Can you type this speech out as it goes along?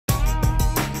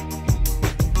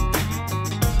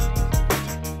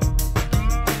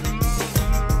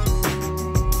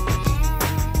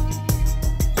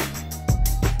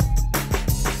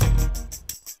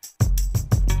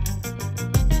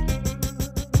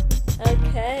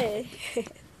Okay.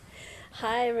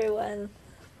 Hi everyone.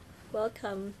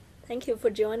 Welcome. Thank you for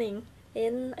joining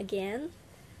in again.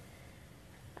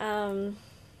 I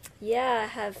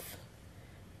have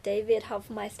David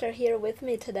Hoffmeister here with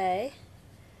me today.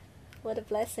 What a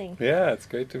blessing. Yeah, it's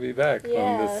great to be back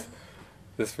on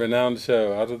this renowned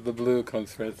show. Out of the blue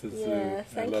comes Francis Zhu. Yeah,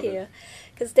 thank love you.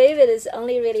 Because David is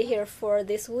only really here for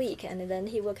this week, and then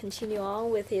he will continue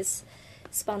on with his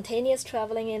spontaneous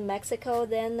traveling in Mexico,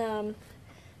 then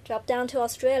drop down to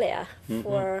Australia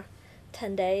for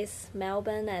 10 days,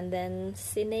 Melbourne, and then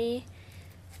Sydney.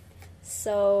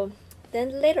 So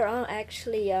then later on,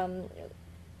 actually, Dave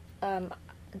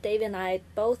and I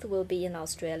both will be in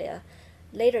Australia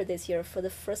later this year for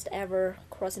the first ever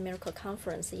Cross Miracle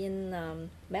Conference in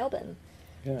Melbourne.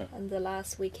 Yeah. On the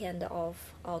last weekend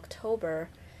of October.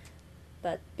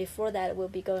 But before that, we'll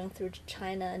be going through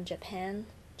China and Japan.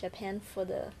 Japan for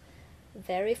the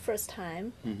very first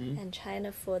time, and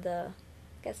China for the,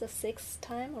 I guess, the sixth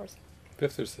time or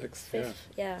fifth or sixth. Fifth,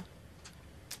 yeah.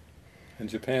 In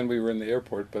Japan, we were in the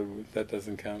airport, but that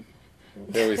doesn't count.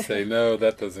 They always say, no,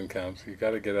 that doesn't count. You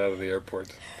got to get out of the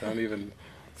airport. Don't even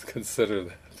consider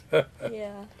that.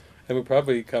 Yeah. And we'll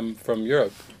probably come from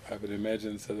Europe, I would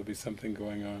imagine, so there'll be something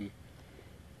going on.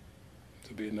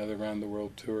 To be another round the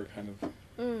world tour kind of.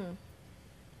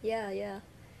 Yeah.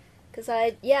 Because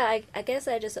I guess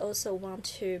I just also want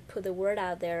to put the word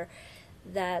out there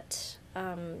that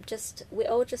we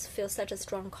all just feel such a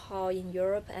strong call in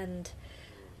Europe, and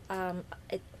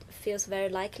it feels very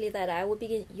likely that I will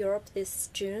be in Europe this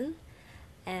June,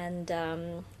 and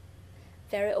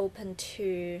very open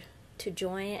to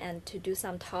join and to do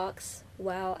some talks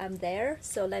while I'm there.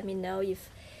 So let me know if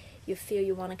you feel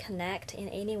you want to connect in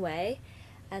any way.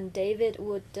 And David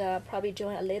would probably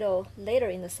join a little later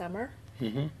in the summer.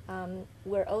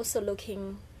 We're also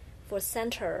looking for a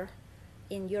center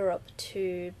in Europe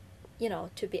to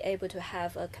be able to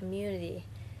have a community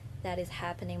that is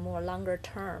happening more longer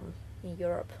term in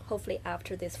Europe, hopefully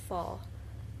after this fall.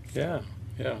 Yeah,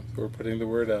 so we're putting the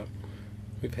word out.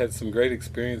 We've had some great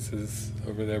experiences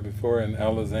over there before in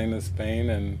Alazena, Spain,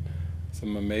 and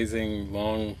some amazing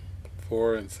long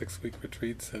 4 and 6 week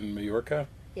retreats in Mallorca.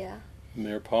 Yeah.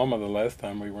 Near Palma the last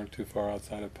time. We weren't too far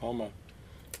outside of Palma.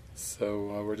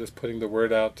 So we're just putting the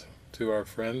word out to our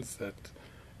friends that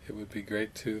it would be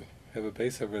great to have a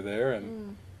base over there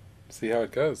and see how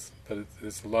it goes. But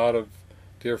there's a lot of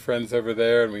dear friends over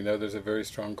there, and we know there's a very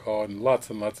strong call and lots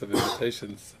of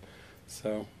invitations.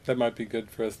 So that might be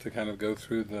good for us to kind of go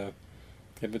through the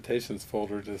invitations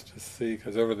folder just to see,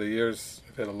 because over the years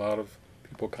I've had a lot of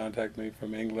people contact me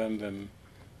from England and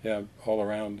all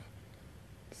around.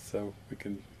 So we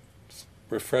can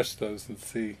refresh those and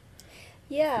see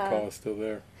if the call is still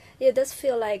there. Yeah, it does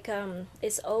feel like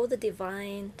it's all the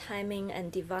divine timing and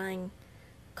divine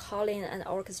calling and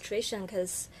orchestration,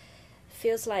 because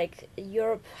feels like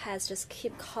Europe has just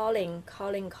keep calling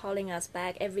us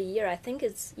back every year. I think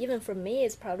it's, even for me,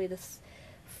 it's probably the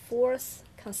 4th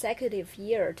consecutive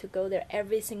year to go there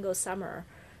every single summer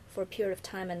for a period of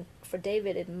time. And for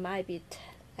David, it might be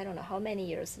I don't know how many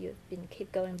years you've been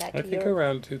keep going back to Europe. I think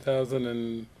around 2000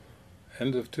 and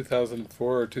end of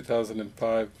 2004 or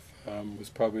 2005 was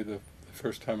probably the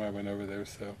first time I went over there.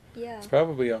 So it's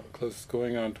probably close,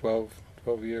 going on 12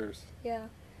 years. Yeah.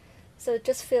 So it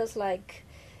just feels like,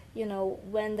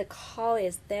 when the call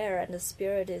is there and the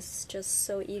spirit is just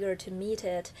so eager to meet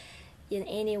it in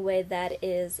any way that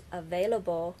is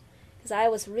available. Because I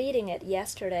was reading it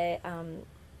yesterday,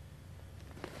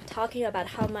 talking about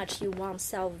how much you want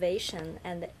salvation,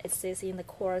 and it says in the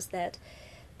Course that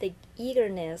the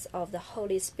eagerness of the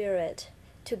Holy Spirit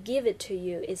to give it to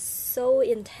you is so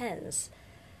intense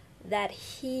that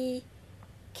He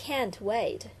can't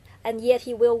wait, and yet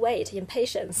He will wait in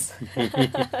patience.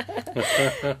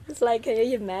 It's like, can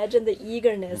you imagine the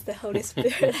eagerness the Holy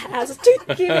Spirit has to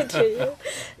give it to you?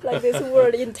 Like this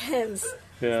word intense.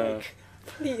 Yeah. Like,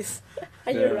 please,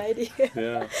 are you ready?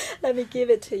 Yeah. Let me give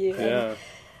it to you. Yeah. And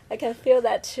I can feel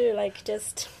that too, like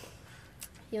just,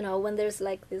 when there's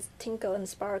like this tinkle and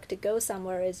spark to go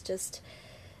somewhere, it's just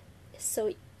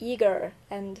so eager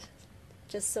and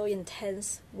just so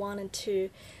intense, wanting to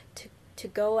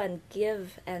go and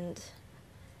give and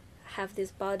have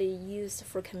this body used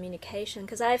for communication.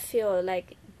 Because I feel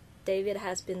like David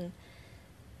has been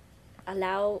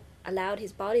allowed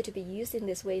his body to be used in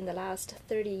this way in the last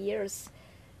 30 years,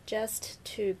 just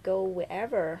to go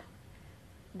wherever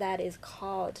that is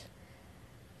called.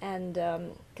 And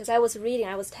because I was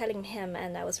telling him,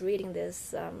 and I was reading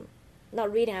this,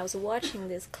 I was watching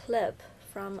this clip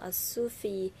from a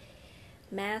Sufi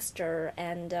master,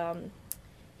 and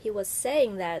he was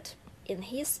saying that in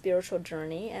his spiritual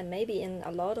journey, and maybe in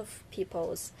a lot of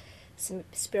people's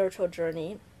spiritual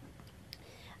journey,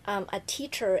 a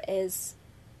teacher is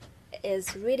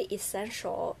really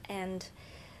essential. And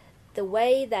the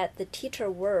way that the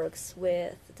teacher works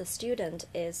with the student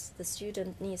is the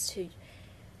student needs to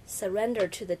surrender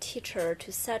to the teacher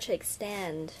to such an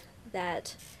extent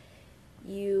that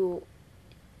you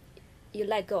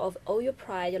let go of all your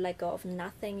pride, you let go of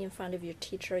nothing in front of your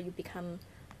teacher, you become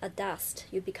a dust,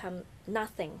 you become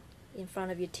nothing in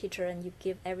front of your teacher, and you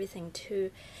give everything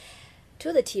to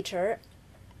the teacher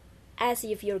as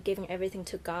if you're giving everything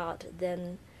to God.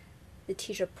 Then the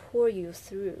teacher pulls you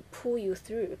through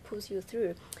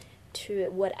to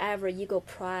whatever ego,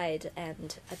 pride,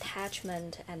 and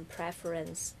attachment and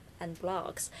preference and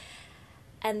blocks.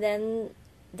 And then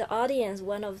the audience,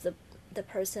 one of the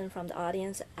person from the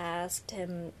audience asked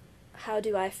him, how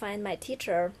do I find my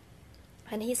teacher?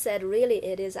 And he said, really,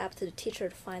 it is up to the teacher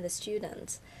to find the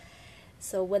students.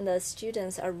 So when the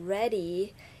students are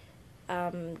ready,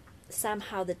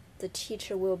 somehow the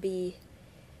teacher will be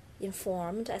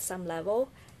informed at some level,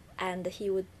 and he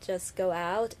would just go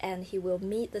out and he will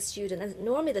meet the student. And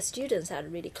normally the students are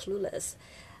really clueless,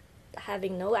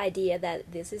 having no idea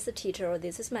that this is the teacher, or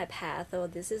this is my path, or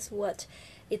this is what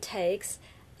it takes.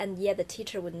 And yet the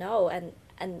teacher would know, and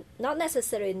not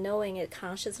necessarily knowing it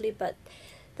consciously, but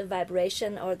the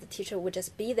vibration, or the teacher would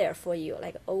just be there for you,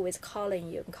 like always calling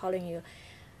you.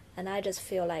 And I just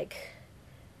feel like,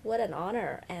 what an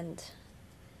honor. And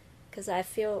because I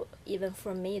feel, even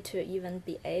for me to even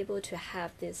be able to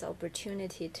have this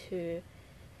opportunity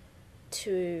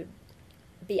to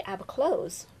be up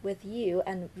close with you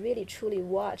and really truly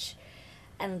watch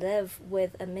and live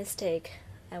with a mystic,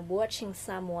 and watching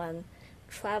someone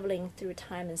traveling through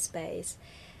time and space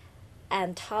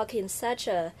and talk in such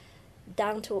a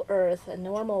down-to-earth, a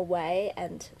normal way,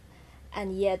 and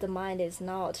yet the mind is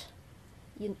not,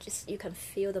 you can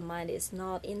feel the mind is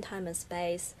not in time and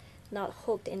space, not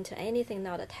hooked into anything,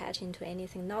 not attached into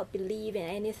anything, not believe in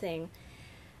anything,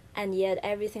 and yet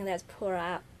everything that's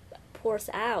pours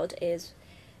out is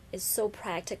so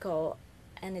practical,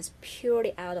 and is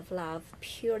purely out of love,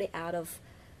 purely out of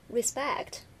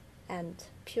respect, and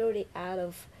purely out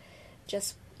of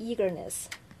just eagerness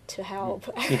to help.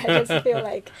 I just feel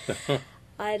like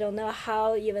I don't know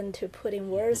how even to put in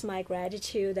words my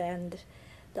gratitude and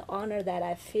the honor that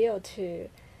I feel to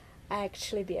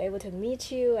actually be able to meet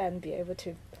you and be able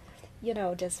to,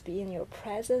 just be in your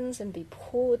presence and be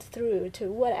pulled through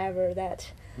to whatever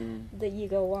that the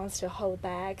ego wants to hold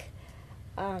back.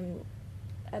 And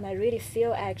I really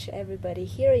feel actually everybody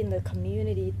here in the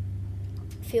community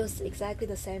feels exactly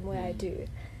the same way I do.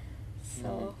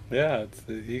 So yeah, it's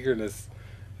the eagerness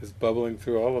is bubbling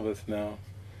through all of us now.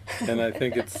 And I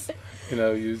think it's,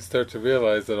 you start to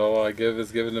realize that all I give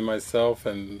is given to myself,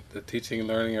 and the teaching and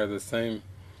learning are the same.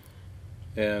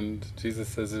 And Jesus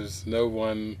says there's no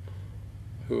one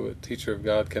who a teacher of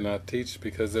God cannot teach,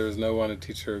 because there is no one a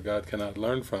teacher of God cannot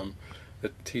learn from.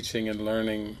 The teaching and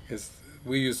learning is,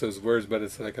 we use those words, but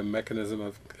it's like a mechanism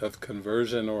of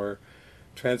conversion or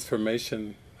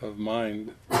transformation of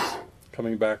mind,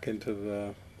 coming back into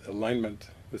the alignment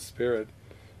with spirit.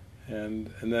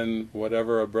 And then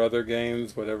whatever a brother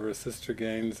gains, whatever a sister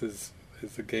gains, is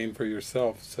a gain for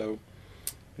yourself. So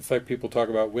it's like people talk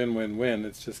about win-win-win.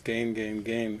 It's just gain, gain,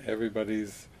 gain.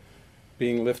 Everybody's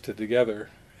being lifted together,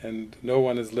 and no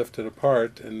one is lifted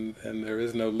apart, and there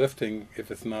is no lifting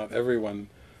if it's not everyone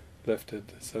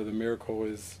lifted. So the miracle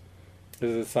is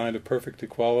a sign of perfect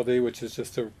equality, which is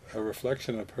just a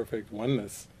reflection of perfect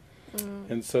oneness.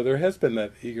 And so there has been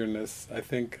that eagerness. I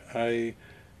think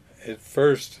at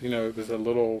first, it was a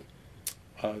little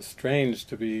strange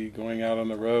to be going out on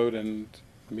the road and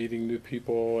meeting new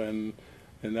people, and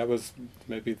that was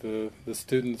maybe the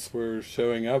students were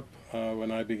showing up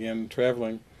when I began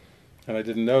traveling, and I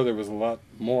didn't know there was a lot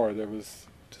more. There was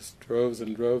just droves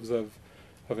and droves of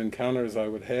encounters I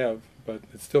would have, but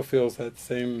it still feels that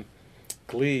same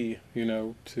glee,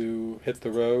 to hit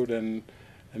the road and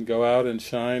go out and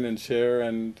shine and share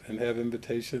and have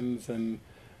invitations, and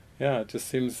yeah, it just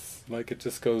seems like it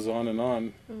just goes on.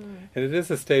 And it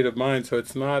is a state of mind, so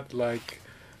it's not like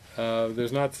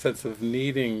there's not a sense of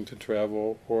needing to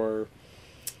travel, or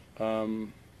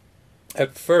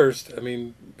at first,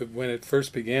 when it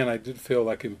first began, I did feel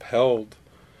like impelled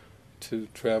to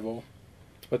travel,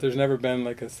 but there's never been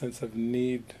like a sense of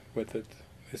need with it.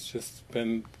 It's just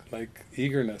been like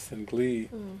eagerness and glee,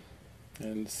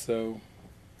 and so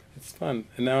it's fun.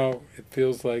 And now it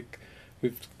feels like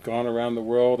we've gone around the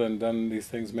world and done these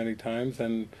things many times,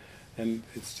 and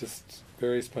it's just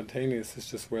very spontaneous. It's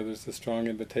just where there's a strong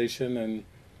invitation, and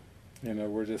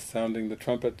We're just sounding the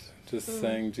trumpet, just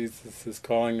saying Jesus is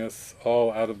calling us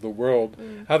all out of the world,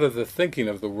 out of the thinking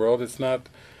of the world. It's not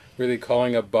really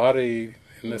calling a body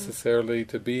necessarily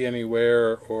to be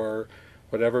anywhere or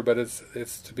whatever, but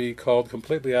it's to be called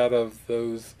completely out of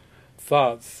those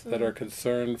thoughts that are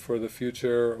concerned for the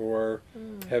future or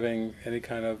having any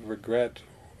kind of regret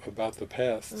about the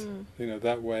past.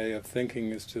 That way of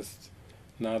thinking is just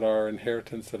not our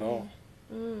inheritance at all.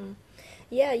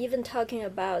 Yeah, even talking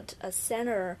about a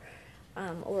center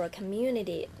or a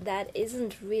community, that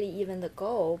isn't really even the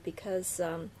goal, because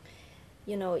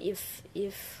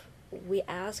if we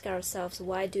ask ourselves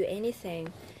why do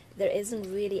anything, there isn't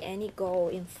really any goal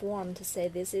in form to say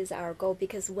this is our goal,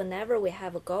 because whenever we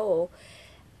have a goal,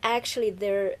 actually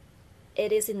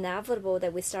it is inevitable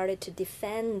that we started to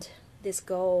defend this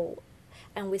goal,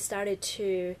 and we started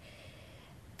to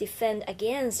defend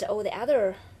against all the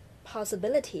other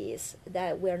possibilities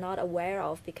that we're not aware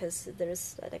of, because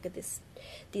there's like this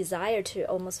desire to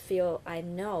almost feel, I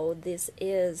know this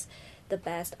is the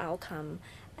best outcome,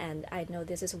 and I know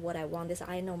this is what I want, this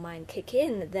I know mind kick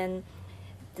in, then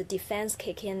the defense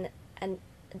kick in, and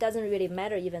it doesn't really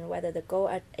matter even whether the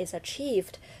goal is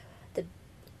achieved.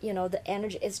 The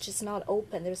energy is just not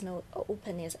open. There's no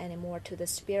openness anymore to the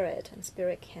spirit, and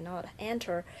spirit cannot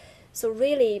enter. So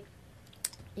really,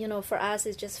 for us,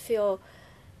 it just feel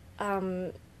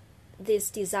this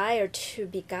desire to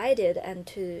be guided and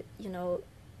to,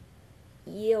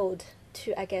 yield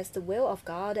to, I guess, the will of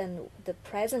God and the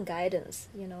present guidance.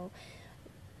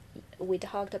 We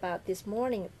talked about this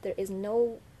morning, there is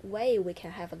no way we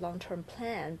can have a long-term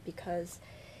plan because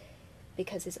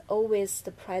it's always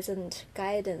the present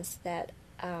guidance that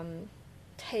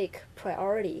take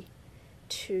priority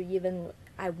to even,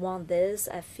 I want this,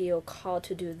 I feel called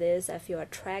to do this, I feel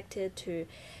attracted to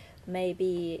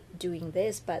maybe doing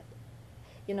this, but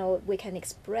we can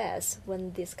express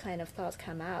when this kind of thoughts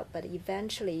come out, but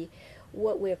eventually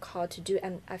what we're called to do,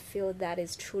 and I feel that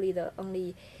is truly the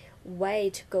only way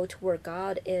to go toward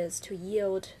God, is to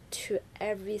yield to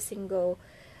every single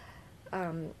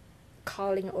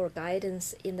calling or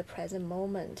guidance in the present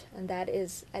moment, and that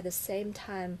is at the same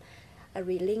time a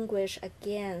relinquish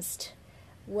against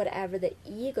whatever the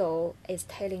ego is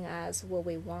telling us what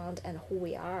we want and who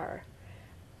we are.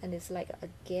 And it's like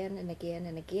again and again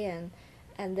and again,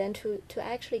 and then to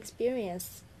actually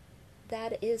experience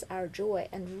that is our joy.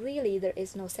 And really there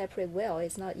is no separate will.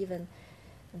 It's not even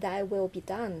thy will be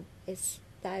done, it's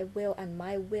thy will and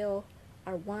my will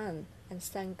are one. And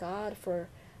thank God for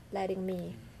letting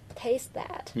me taste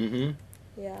that.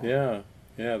 Yeah,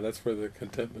 that's where the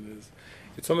contentment is.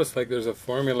 It's almost like there's a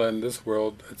formula in this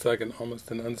world. It's like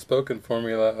almost an unspoken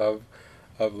formula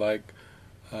of like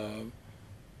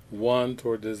want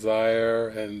or desire,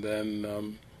 and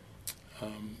then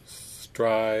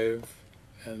strive,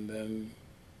 and then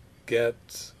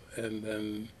get, and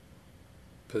then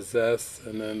possess,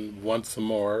 and then want some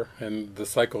more, and the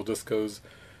cycle just goes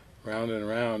round and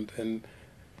round. And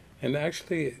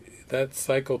actually that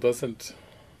cycle doesn't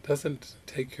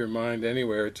take your mind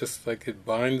anywhere. It just like it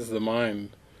binds the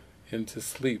mind into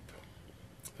sleep.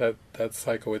 That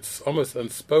cycle, it's almost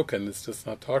unspoken, it's just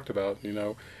not talked about.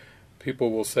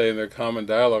 People will say in their common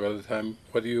dialogue all the time,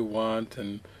 what do you want,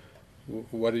 and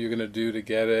what are you going to do to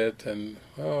get it, and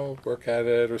work at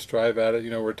it or strive at it.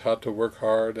 We're taught to work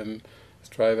hard and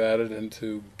strive at it and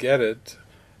to get it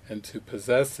and to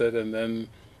possess it, and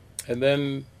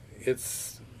then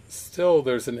it's still,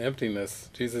 there's an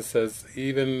emptiness. Jesus says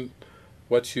even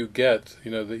what you get,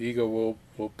 the ego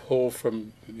will pull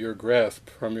from your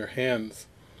grasp, from your hands.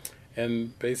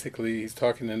 And basically he's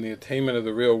talking in the attainment of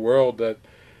the real world that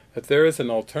there is an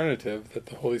alternative, that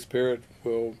the Holy Spirit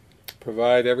will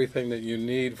provide everything that you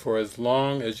need for as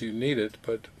long as you need it,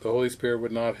 but the Holy Spirit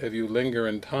would not have you linger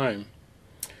in time.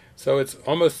 So it's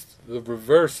almost the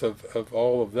reverse of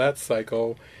all of that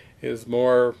cycle, is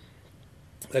more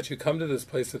that you come to this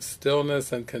place of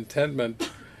stillness and contentment,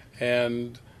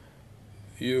 and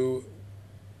you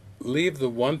leave the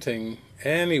wanting,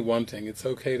 any wanting. It's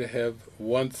okay to have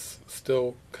wants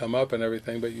still come up and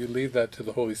everything, but you leave that to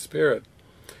the Holy Spirit.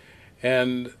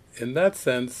 And in that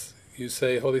sense, you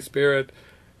say, Holy Spirit,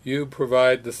 you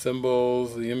provide the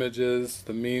symbols, the images,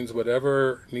 the means,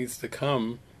 whatever needs to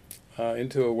come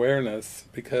into awareness,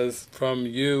 because from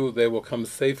you they will come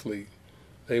safely.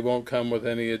 They won't come with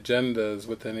any agendas,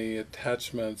 with any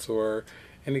attachments, or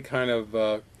any kind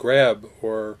of grab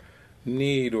or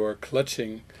need or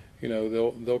clutching.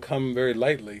 They'll come very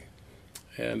lightly.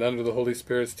 And under the Holy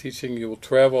Spirit's teaching, you will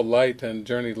travel light and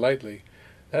journey lightly.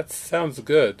 That sounds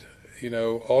good.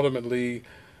 Ultimately,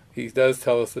 he does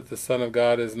tell us that the Son of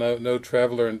God is no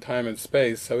traveler in time and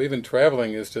space, so even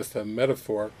traveling is just a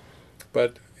metaphor.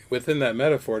 But within that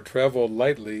metaphor, travel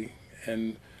lightly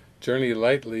and journey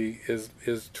lightly is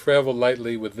travel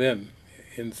lightly within,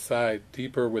 inside,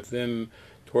 deeper within,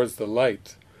 towards the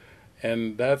light.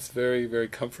 And that's very, very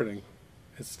comforting.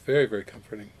 It's very, very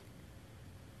comforting.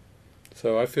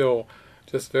 So I feel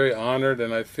just very honored,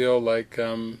 and I feel like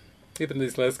even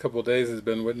these last couple of days has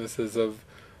been witnesses of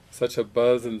such a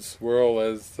buzz and swirl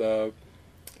as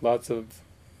lots of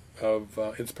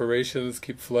inspirations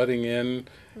keep flooding in,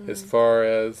 as far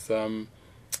as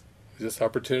just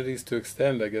opportunities to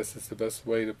extend, I guess is the best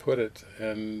way to put it.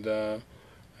 And I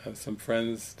have some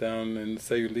friends down in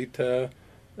Sayulita,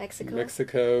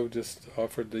 Mexico, just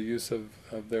offered the use of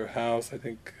their house. I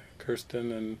think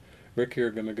Kirsten and Ricky are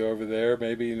going to go over there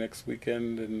maybe next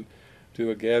weekend and do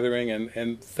a gathering,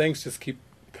 and things just keep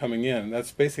coming in.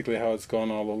 That's basically how it's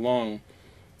gone all along.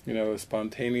 You know, a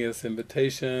spontaneous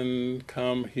invitation,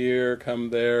 come here, come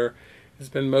there. It's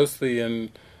been mostly in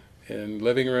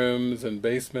living rooms and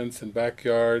basements and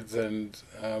backyards, and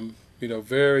you know,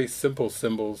 very simple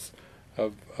symbols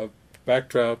of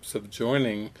backdrops of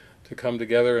joining to come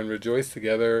together and rejoice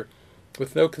together,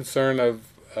 with no concern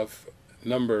of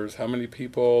numbers, how many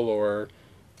people, or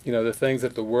you know, the things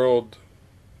that the world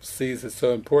sees as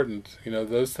so important. You know,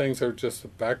 those things are just a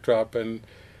backdrop, and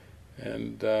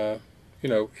you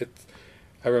know,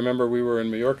 I remember we were in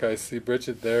Mallorca. I see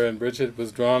Bridget there, and Bridget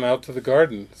was drawn out to the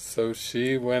garden, so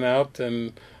she went out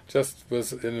and just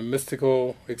was in a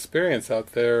mystical experience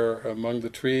out there among the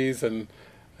trees and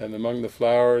among the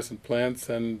flowers and plants.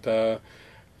 And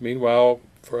meanwhile,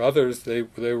 for others, they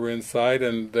were inside,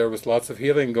 and there was lots of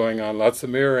healing going on, lots of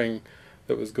mirroring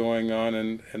that was going on,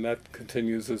 and that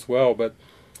continues as well. But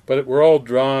we're all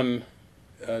drawn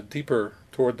deeper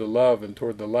toward the love and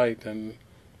toward the light, and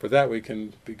for that we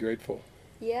can be grateful.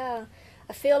 Yeah,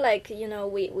 I feel like, you know,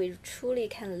 we truly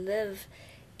can live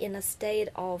in a state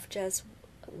of just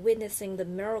witnessing the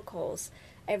miracles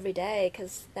every day,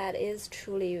 because that is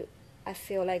truly, I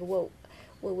feel like, what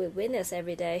we witness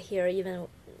every day here. Even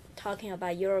talking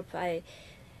about Europe, I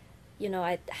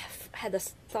had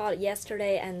this thought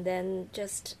yesterday, and then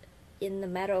just in the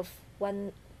matter of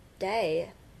one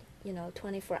day,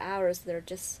 24 hours, there's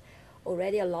just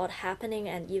already a lot happening,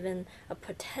 and even a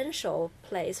potential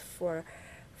place for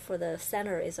the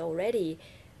center is already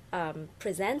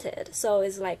presented. So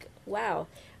it's like, wow,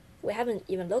 we haven't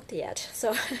even looked yet.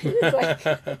 So it's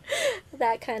like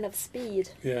that kind of speed.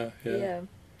 Yeah.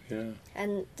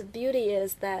 And the beauty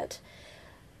is that,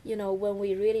 when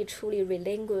we really truly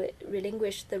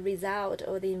relinquish the result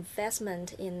or the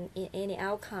investment in any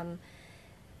outcome,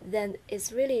 then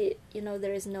it's really,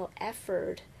 there is no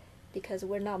effort, because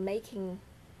we're not making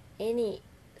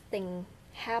anything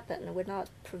happen. We're not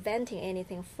preventing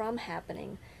anything from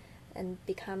happening, and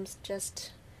becomes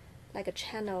just like a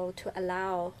channel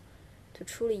to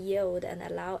truly yield and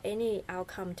allow any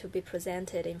outcome to be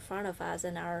presented in front of us.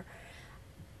 And our,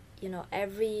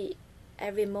 every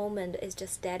moment is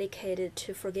just dedicated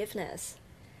to forgiveness.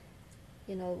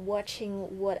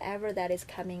 Watching whatever that is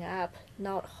coming up,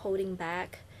 not holding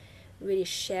back, really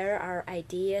share our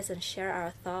ideas and share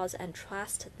our thoughts, and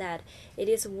trust that it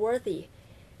is worthy,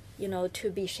 to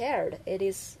be shared. It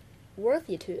is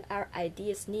worthy our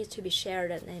ideas need to be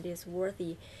shared, and it is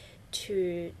worthy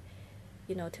to,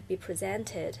 to be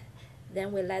presented.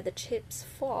 Then we let the chips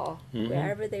fall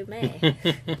wherever they may.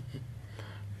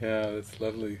 Yeah, it's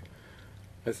lovely.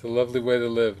 It's a lovely way to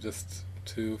live, just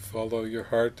to follow your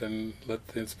heart and let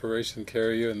the inspiration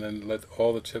carry you, and then let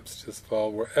all the chips just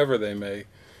fall wherever they may,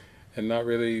 and not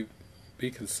really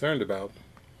be concerned about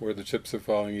where the chips are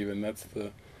falling even. That's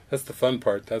the fun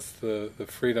part. That's the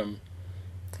freedom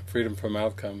from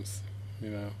outcomes,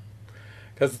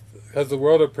 Because the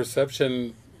world of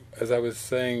perception, as I was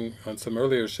saying on some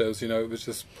earlier shows, it was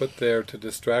just put there to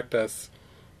distract us,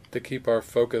 to keep our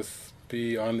focus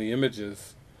be on the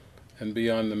images and be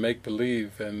on the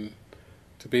make-believe, and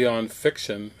to be on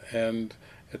fiction. And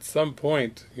at some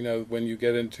point, when you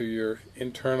get into your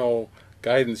internal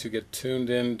guidance, you get tuned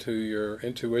into your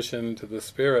intuition, to the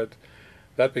spirit,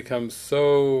 that becomes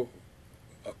so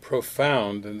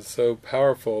profound and so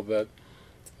powerful that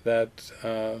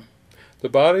the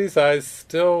body's eyes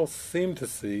still seem to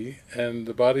see, and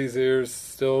the body's ears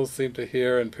still seem to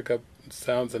hear and pick up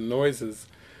sounds and noises,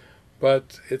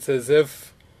 but it's as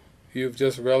if you've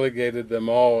just relegated them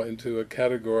all into a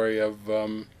category of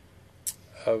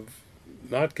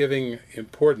not giving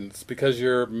importance, because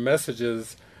your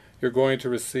messages you're going to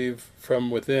receive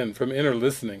from within, from inner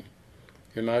listening.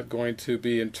 You're not going to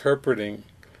be interpreting.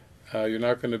 You're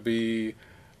not going to be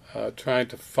trying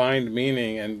to find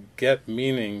meaning and get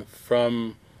meaning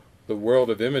from the world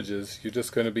of images. You're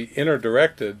just going to be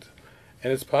inner-directed,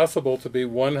 and it's possible to be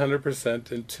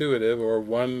 100% intuitive or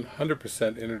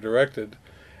 100% inner-directed,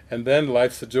 and then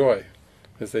life's a joy.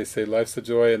 As they say, life's a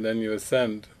joy, and then you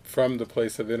ascend from the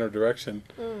place of inner direction.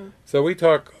 So we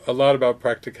talk a lot about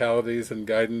practicalities and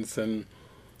guidance, and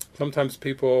sometimes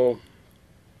people,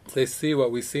 they see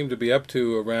what we seem to be up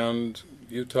to around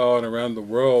Utah and around the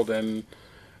world, and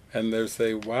they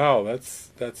say, wow,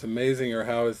 that's amazing, or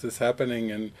how is this happening?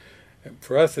 And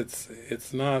for us,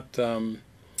 it's not,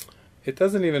 it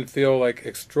doesn't even feel like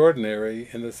extraordinary,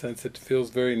 in the sense it feels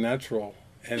very natural,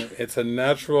 and it's a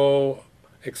natural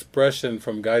expression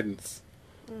from guidance.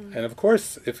 And of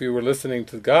course, if you were listening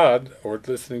to God, or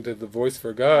listening to the voice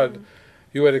for God,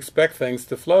 you would expect things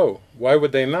to flow. Why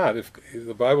would they not? If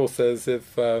the Bible says,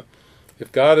 if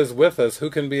God is with us, who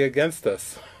can be against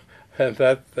us? And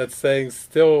that saying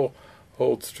still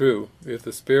holds true. If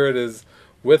the Spirit is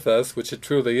with us, which it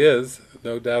truly is,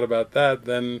 no doubt about that,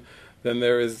 then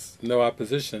there is no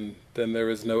opposition, then there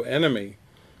is no enemy,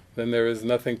 then there is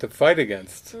nothing to fight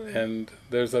against. And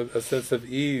there's a sense of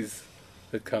ease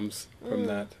that comes from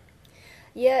that.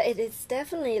 Yeah, it is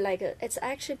definitely like, it's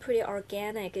actually pretty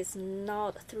organic. It's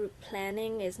not through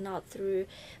planning, it's not through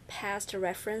past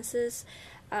references.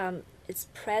 It's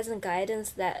present guidance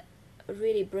that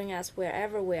really bring us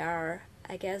wherever we are.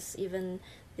 I guess even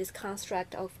this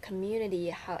construct of community,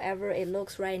 however it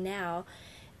looks right now,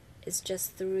 is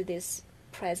just through this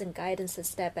present guidance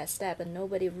step by step, and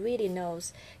nobody really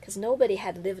knows, because nobody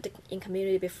had lived in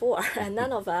community before, and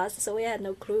none of us, so we had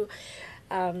no clue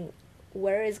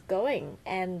where it's going,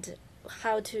 and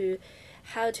how to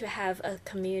have a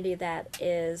community that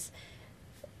is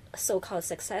so-called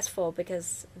successful,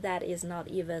 because that is not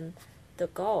even the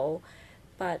goal,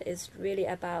 but it's really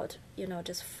about,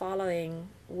 just following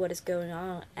what is going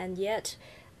on. And yet,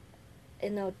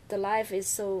 the life is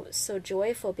so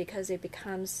joyful, because it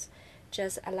becomes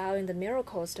just allowing the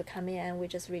miracles to come in, and we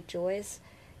just rejoice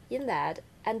in that.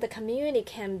 And the community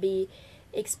can be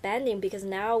expanding, because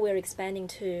now we're expanding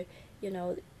to,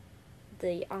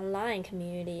 the online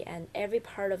community, and every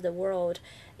part of the world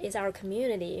is our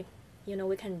community.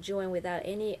 We can join without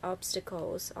any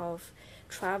obstacles of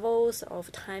travels,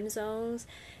 of time zones.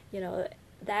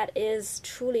 That is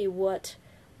truly what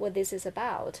this is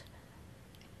about.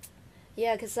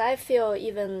 Yeah, because I feel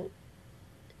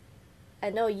I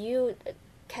know you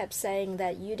kept saying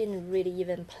that you didn't really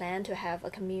even plan to have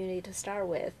a community to start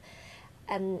with,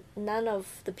 and none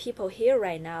of the people here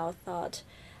right now thought,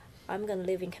 I'm going to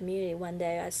live in community one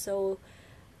day.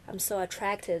 I'm so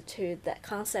attracted to that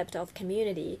concept of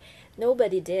community.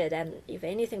 Nobody did, and if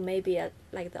anything, maybe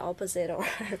like the opposite, or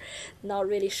not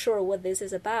really sure what this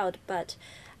is about. But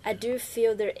I do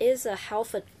feel there is a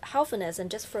helpfulness, and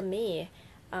just for me,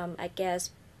 I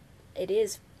guess it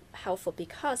is helpful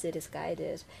because it is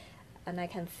guided, and I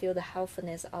can feel the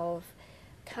helpfulness of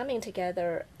coming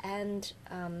together and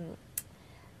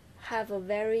have a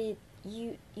very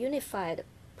unified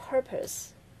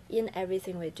purpose in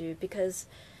everything we do. Because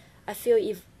I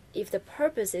feel if the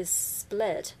purpose is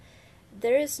split,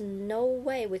 there is no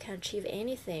way we can achieve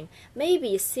anything.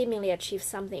 Maybe seemingly achieve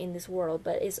something in this world,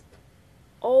 but it's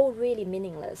all really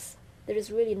meaningless. There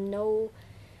is really no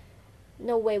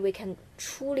way we can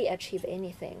truly achieve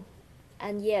anything.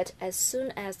 And yet, as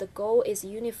soon as the goal is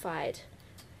unified,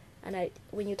 and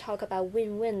when you talk about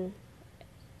win-win,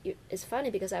 it's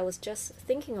funny, because I was just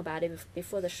thinking about it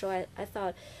before the show. I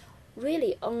thought,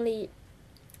 really,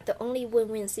 the only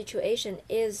win-win situation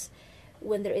is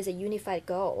when there is a unified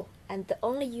goal. And the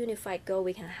only unified goal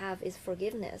we can have is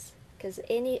forgiveness. Because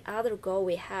any other goal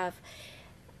we have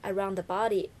around the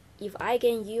body, if I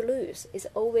gain, you lose, it's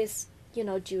always,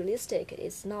 dualistic.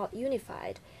 It's not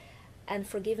unified. And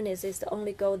forgiveness is the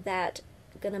only goal that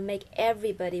gonna make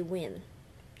everybody win,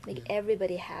 make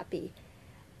everybody happy.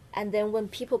 And then when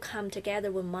people come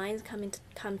together, when minds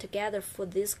come together for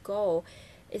this goal,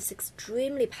 it's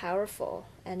extremely powerful,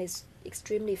 and it's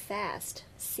extremely fast,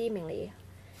 seemingly.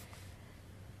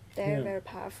 Very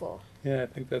powerful. Yeah, I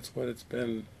think that's what it's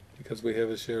been, because we have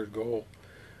a shared goal.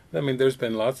 I mean, there's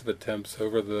been lots of attempts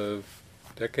over the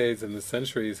decades and the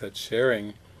centuries at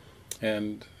sharing,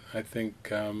 and I think,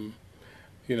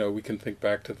 we can think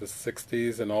back to the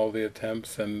 60s and all the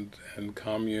attempts, and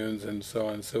communes and so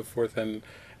on and so forth, and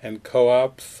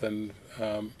co-ops, and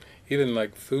even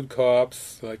like food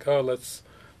co-ops, like, let's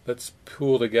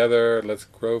pool together, let's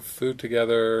grow food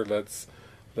together, let's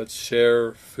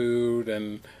share food,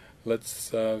 and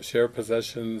let's share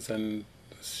possessions and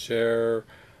share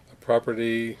a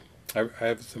property. I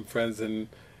have some friends in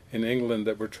in England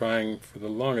that were trying for the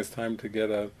longest time to get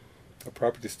a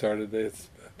property started. They had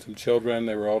some children,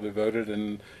 they were all devoted,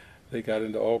 and they got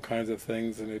into all kinds of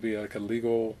things, and maybe like a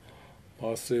legal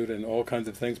lawsuit and all kinds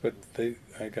of things, but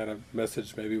I got a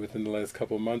message maybe within the last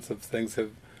couple of months of things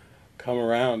have come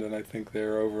around, and I think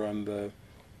they're over on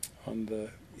the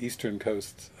eastern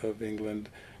coast of England.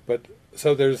 But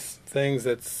so there's things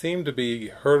that seem to be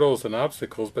hurdles and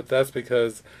obstacles, but that's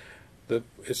because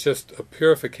it's just a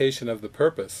purification of the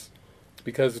purpose.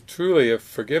 Because truly, if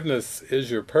forgiveness is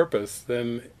your purpose,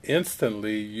 then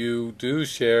instantly you do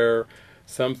share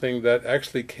something that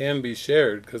actually can be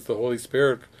shared, because the Holy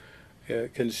Spirit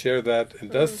can share that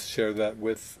and does share that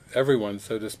with everyone,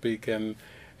 so to speak, and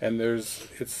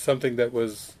it's something that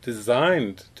was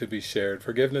designed to be shared.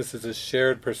 Forgiveness is a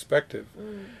shared perspective.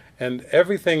 And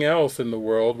everything else in the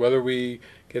world, whether we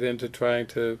get into trying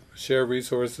to share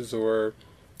resources or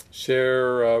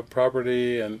share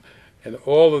property and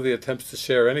all of the attempts to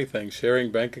share anything,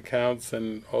 sharing bank accounts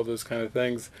and all those kind of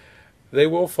things, they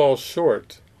will fall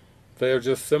short. They are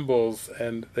just symbols,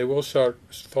 and they will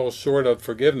fall short of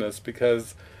forgiveness,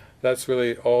 because that's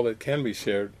really all that can be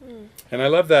shared. And I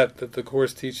love that the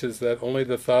Course teaches that only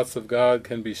the thoughts of God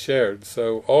can be shared.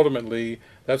 So ultimately,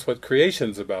 that's what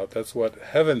creation's about. That's what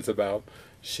heaven's about,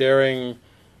 sharing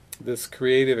this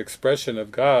creative expression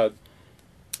of God.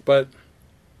 But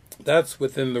that's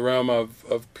within the realm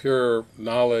of pure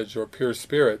knowledge or pure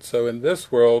spirit. So in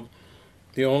this world,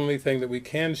 the only thing that we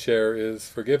can share is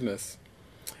forgiveness.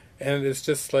 And it's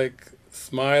just like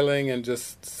smiling and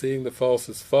just seeing the false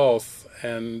as false,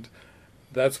 and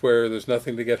that's where there's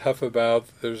nothing to get huff about,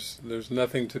 there's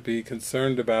nothing to be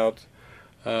concerned about,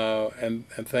 and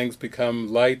things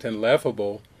become light and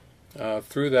laughable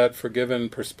through that forgiven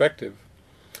perspective.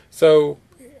 So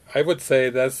I would say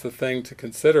that's the thing to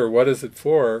consider. What is it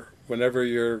for whenever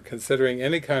you're considering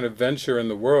any kind of venture in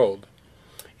the world?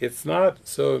 It's not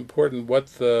so important what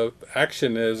the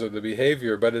action is or the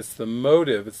behavior, but it's the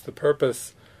motive, it's the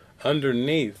purpose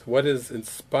underneath, what is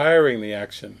inspiring the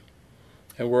action.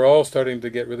 And we're all starting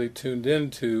to get really tuned in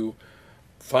to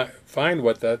find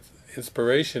what that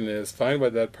inspiration is, find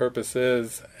what that purpose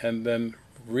is, and then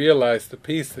realize the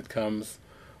peace that comes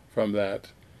from that.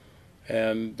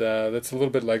 And that's a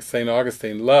little bit like St.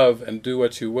 Augustine, love and do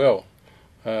what you will.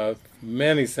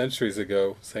 Many centuries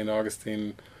ago, St.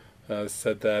 Augustine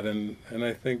said that, and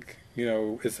I think,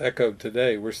 it's echoed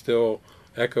today. We're still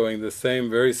echoing the same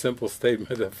very simple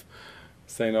statement of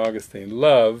St. Augustine.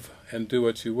 Love and do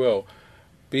what you will.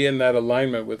 Be in that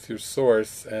alignment with your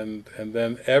source, and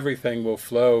then everything will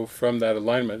flow from that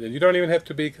alignment. And you don't even have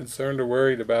to be concerned or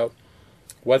worried about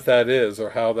what that is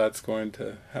or how that's going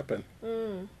to happen.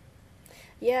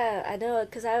 Yeah, I know,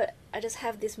 because I just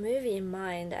have this movie in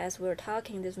mind as we're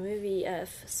talking, this movie, a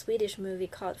Swedish movie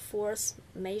called Force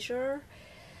Majeure,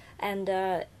 and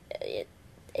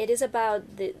it is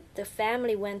about the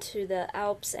family went to the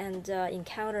Alps and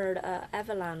encountered an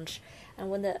avalanche,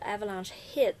 and when the avalanche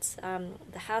hits,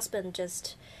 the husband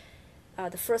just,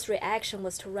 the first reaction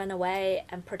was to run away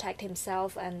and protect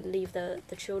himself and leave the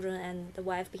children and the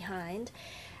wife behind,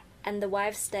 and the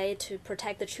wife stayed to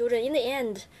protect the children. In the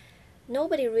end,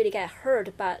 nobody really got hurt,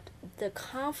 but the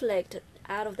conflict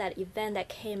out of that event that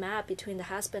came up between the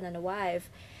husband and the wife,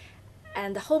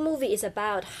 and the whole movie is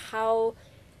about how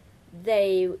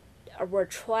they were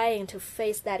trying to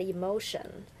face that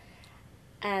emotion.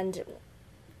 And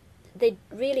they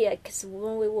really, because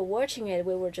when we were watching it,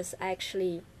 we were just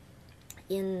actually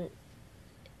in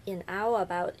awe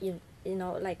about,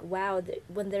 like, wow,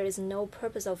 when there is no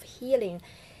purpose of healing,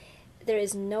 there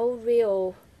is no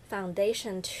real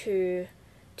foundation to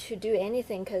do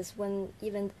anything, because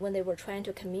even when they were trying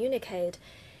to communicate,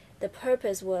 the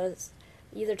purpose was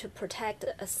either to protect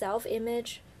a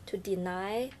self-image, to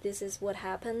deny this is what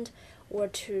happened, or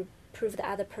to prove the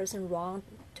other person wrong,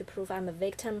 to prove I'm a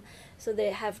victim. So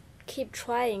they keep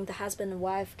trying, the husband and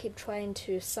wife keep trying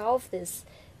to solve this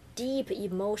deep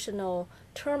emotional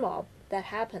turmoil that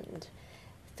happened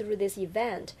through this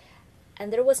event,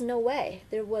 and there was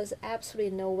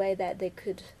absolutely no way that they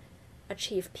could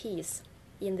achieve peace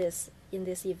in this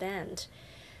event.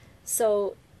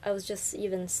 So I was just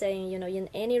even saying, in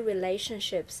any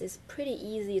relationships, it's pretty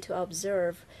easy to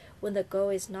observe when the goal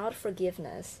is not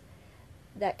forgiveness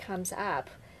that comes up,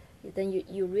 then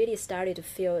you really started to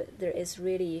feel there is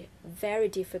really very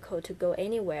difficult to go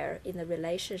anywhere in the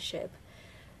relationship.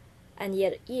 And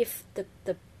yet if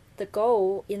the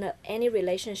goal in any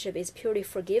relationship is purely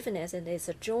forgiveness and it's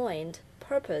a joined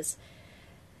purpose,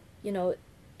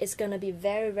 it's going to be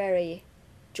very, very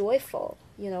joyful.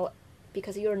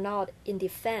 because you're not in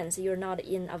defense, you're not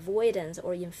in avoidance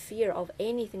or in fear of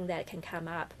anything that can come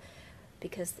up,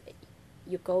 because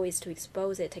your goal is to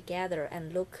expose it together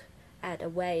and look at a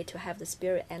way to have the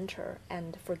Spirit enter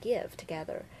and forgive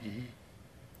together. Mm-hmm.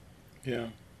 Yeah.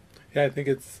 Yeah, I think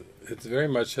it's very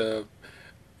much that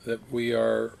we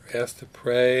are asked to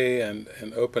pray and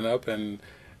open up and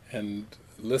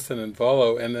listen and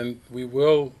follow, and then we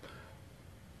will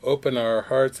open our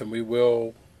hearts and we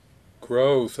will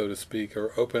grow, so to speak,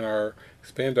 or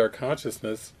expand our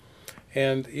consciousness.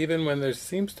 And even when there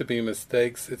seems to be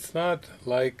mistakes, it's not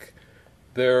like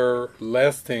they're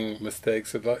lasting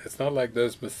mistakes. It's not like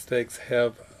those mistakes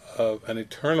have an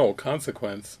eternal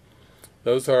consequence.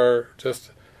 Those are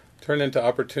just turn into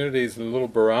opportunities and little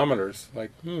barometers, like,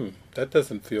 that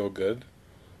doesn't feel good.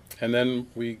 And then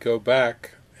we go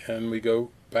back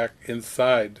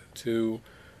inside to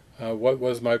what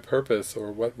was my purpose,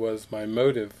 or what was my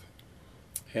motive.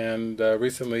 And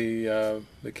recently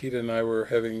Nikita and I were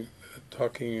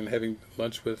talking and having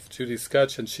lunch with Judy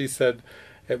Scutch, and she said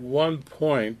at one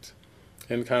point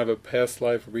in kind of a past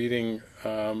life reading,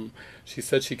 she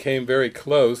said she came very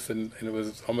close, and it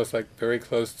was almost like very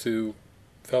close to,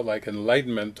 felt like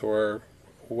enlightenment or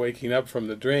waking up from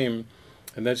the dream,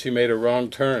 and then she made a wrong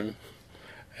turn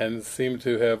and seemed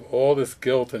to have all this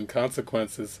guilt and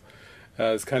consequences.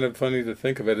 It's kind of funny to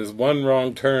think of it as one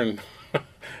wrong turn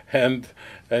and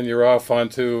you're off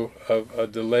onto a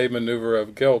delay maneuver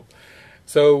of guilt.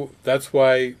 So that's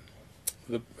why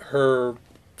her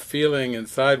feeling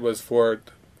inside was for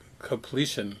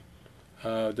completion.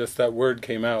 Just that word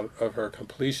came out of her,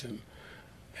 completion.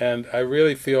 And I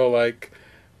really feel like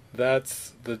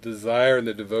that's the desire and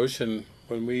the devotion.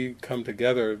 When we come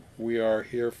together, we are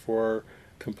here for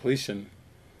completion.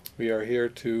 We are here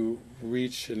to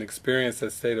reach and experience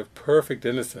that state of perfect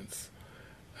innocence.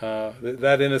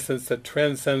 That innocence that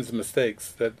transcends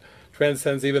mistakes, that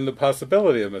transcends even the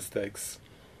possibility of mistakes.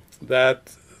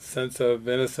 That sense of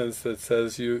innocence that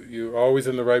says you're always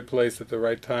in the right place at the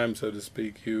right time, so to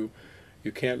speak. You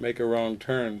can't make a wrong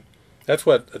turn. That's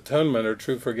what atonement or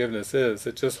true forgiveness is.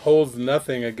 It just holds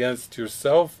nothing against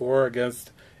yourself or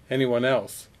against anyone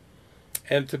else.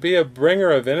 And to be a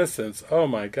bringer of innocence, oh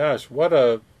my gosh, what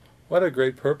a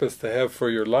great purpose to have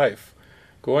for your life.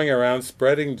 Going around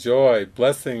spreading joy,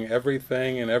 blessing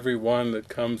everything and everyone that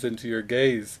comes into your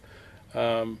gaze.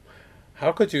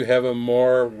 How could you have a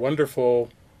more wonderful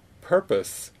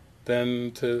purpose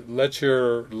than to let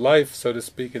your life, so to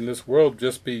speak, in this world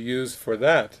just be used for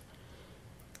that?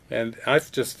 And I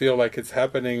just feel like it's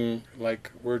happening, like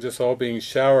we're just all being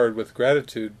showered with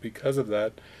gratitude because of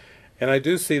that. And I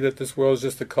do see that this world is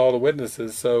just a call to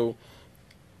witnesses. So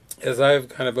as I've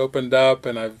kind of opened up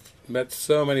and I've met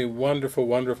so many wonderful,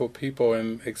 wonderful people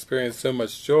and experienced so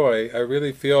much joy, I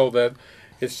really feel that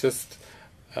it's just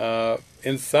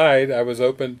inside I was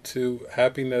open to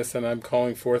happiness, and I'm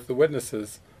calling forth the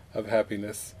witnesses of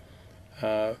happiness.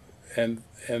 And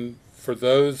for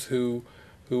those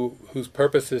whose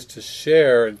purpose is to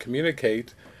share and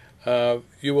communicate,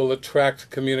 you will attract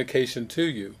communication to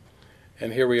you.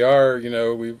 And here we are,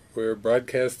 we're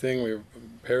broadcasting, we're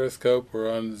Periscope,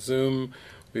 we're on Zoom,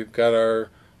 we've got our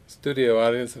studio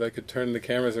audience. If I could turn the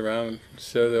cameras around and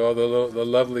show all the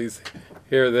lovelies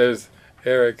here. There's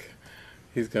Eric.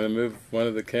 He's going to move one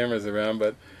of the cameras around,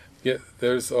 but yeah,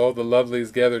 there's all the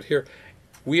lovelies gathered here.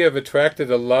 We have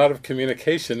attracted a lot of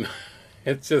communication.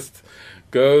 It just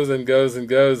goes and goes and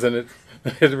goes, and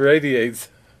it radiates.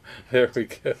 There we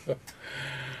go.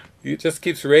 It just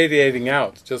keeps radiating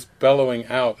out, just bellowing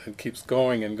out, and keeps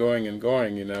going and going and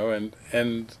going,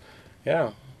 and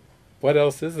yeah, what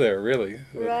else is there, really?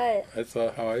 Right. That's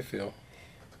how I feel.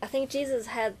 I think Jesus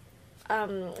had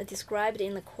described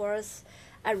in the Course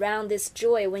around this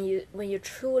joy when you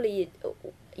truly,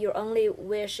 your only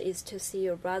wish is to see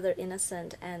your brother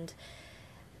innocent and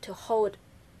to hold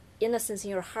innocence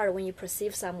in your heart when you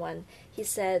perceive someone. He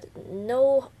said,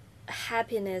 no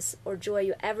happiness or joy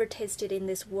you ever tasted in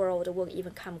this world will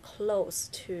even come close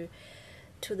to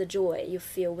the joy you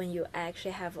feel when you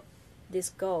actually have this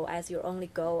goal as your only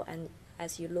goal, and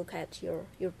as you look at your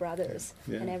brothers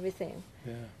and everything.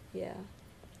 Yeah.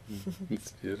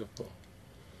 It's beautiful.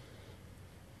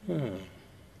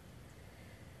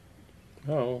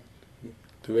 Oh,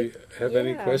 do we have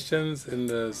any questions in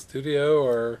the studio,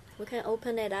 or we can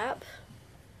open it up?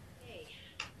 Okay.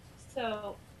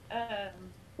 So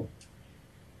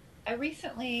I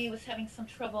recently was having some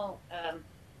trouble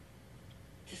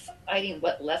deciding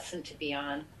what lesson to be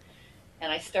on,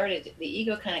 and the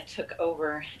ego kind of took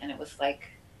over, and it was like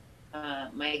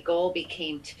my goal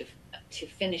became to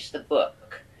finish the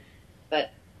book.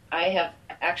 But I have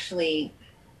actually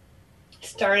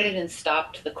started and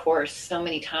stopped the course so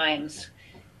many times,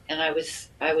 and I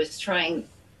was trying.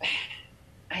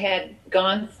 I had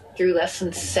gone through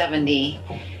lesson 70,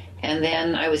 and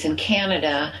then I was in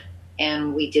Canada,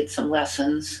 and we did some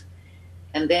lessons,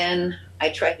 and then I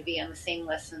tried to be on the same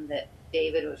lesson that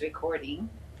David was recording,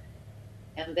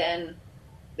 and then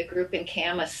the group in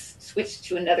Camas switched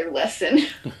to another lesson,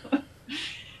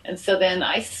 and so then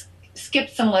I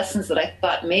skipped some lessons that I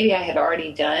thought maybe I had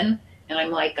already done, and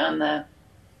I'm like I'm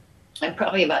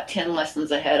probably about 10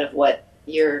 lessons ahead of what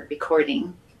you're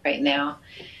recording right now.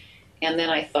 And then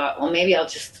I thought, well, maybe I'll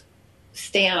just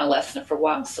stay on a lesson for a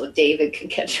while so David can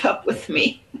catch up with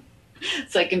me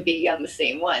so I can be on the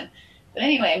same one. But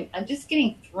anyway, I'm just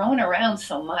getting thrown around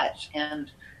so much,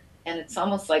 and it's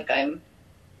almost like I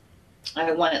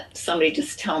want somebody to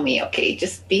just tell me, okay,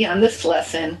 just be on this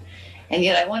lesson. And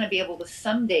yet I want to be able to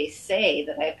someday say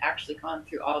that I've actually gone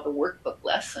through all the workbook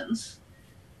lessons.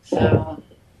 So,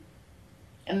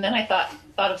 and then I thought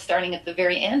of starting at the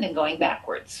very end and going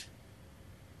backwards.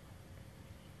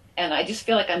 And I just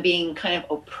feel like I'm being kind of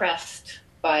oppressed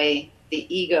by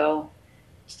the ego.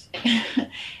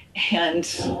 And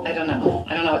I don't know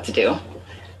what to do.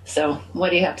 So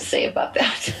what do you have to say about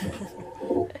that?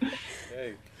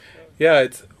 Okay. Yeah,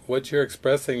 it's what you're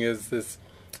expressing is this.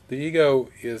 The ego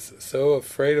is so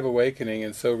afraid of awakening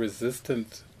and so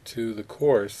resistant to the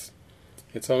Course.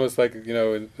 It's almost like,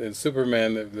 in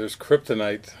Superman, there's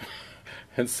kryptonite,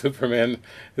 and Superman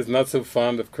is not so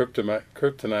fond of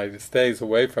kryptonite. It stays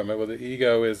away from it. Well, the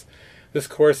ego is, this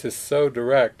Course is so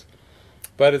direct.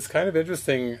 But it's kind of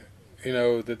interesting,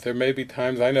 that there may be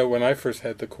times, I know when I first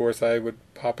had the Course, I would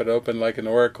pop it open like an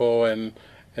oracle and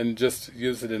just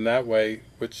use it in that way,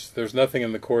 which there's nothing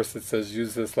in the Course that says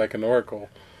use this like an oracle.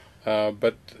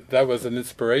 But that was an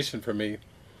inspiration for me.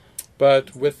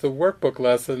 But with the workbook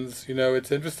lessons,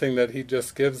 it's interesting that he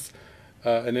just gives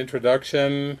an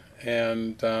introduction,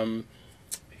 and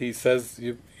he says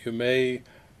you may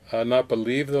not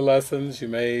believe the lessons, you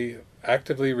may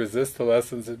actively resist the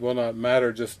lessons, it will not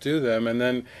matter, just do them. And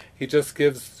then he just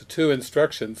gives 2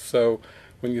 instructions. So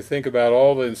when you think about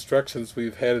all the instructions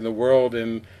we've had in the world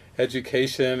in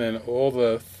education and all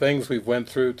the things we've went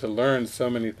through to learn so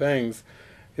many things,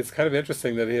 it's kind of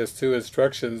interesting that he has 2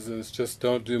 instructions, and it's just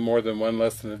don't do more than 1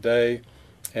 lesson a day,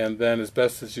 and then as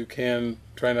best as you can,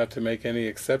 try not to make any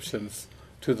exceptions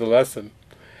to the lesson.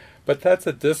 But that's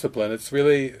a discipline. It's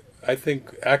really, I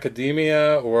think,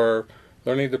 academia, or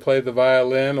learning to play the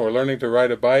violin, or learning to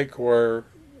ride a bike, or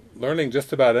learning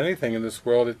just about anything in this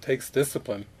world, it takes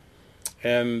discipline.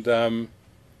 And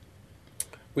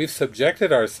we've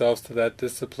subjected ourselves to that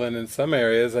discipline in some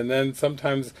areas, and then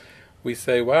sometimes we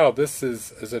say, wow, this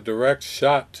is a direct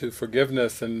shot to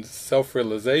forgiveness and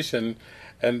self-realization,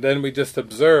 and then we just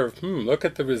observe, look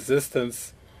at the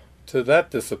resistance to that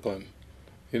discipline.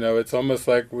 It's almost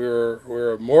like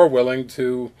we're more willing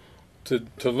to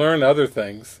learn other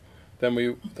things than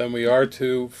we are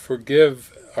to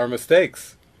forgive our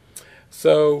mistakes.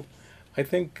 So I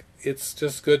think it's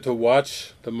just good to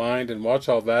watch the mind and watch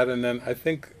all that, and then I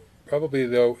think probably,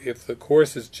 though, if the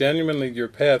Course is genuinely your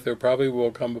path, there probably will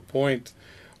come a point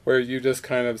where you just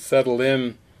kind of settle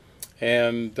in.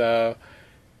 And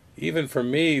even for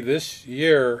me, this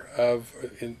year,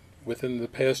 within the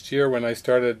past year, when I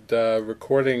started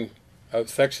recording a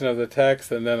section of the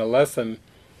text and then a lesson,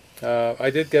 I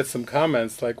did get some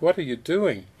comments like, what are you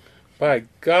doing? By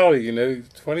golly,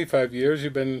 25 years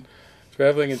you've been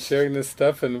traveling and sharing this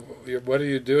stuff, and what are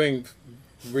you doing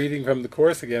reading from the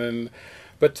Course again?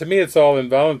 But to me, it's all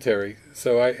involuntary.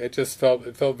 So it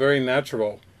felt very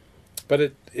natural. But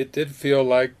it did feel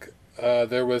like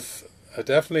there was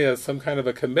definitely some kind of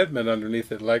a commitment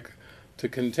underneath it, like to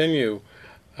continue.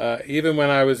 Even when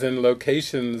I was in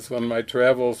locations, on my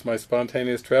travels, my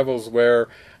spontaneous travels, where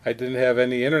I didn't have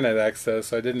any internet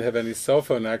access, I didn't have any cell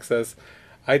phone access,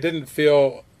 I didn't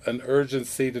feel an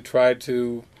urgency to try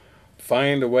to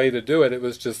find a way to do it. It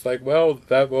was just like, well,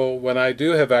 when I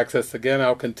do have access again,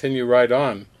 I'll continue right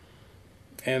on.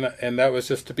 And that was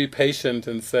just to be patient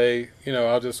and say,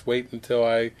 I'll just wait until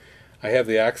I have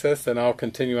the access, and I'll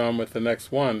continue on with the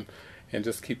next one and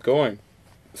just keep going.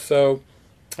 So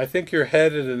I think you're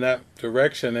headed in that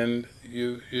direction, and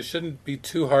you shouldn't be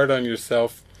too hard on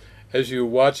yourself as you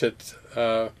watch it.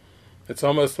 It's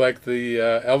almost like the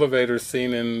elevator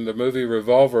scene in the movie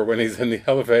Revolver, when he's in the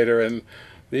elevator and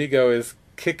the ego is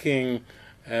kicking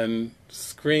and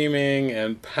screaming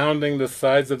and pounding the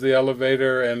sides of the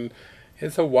elevator, and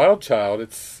it's a wild child.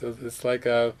 It's like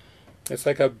a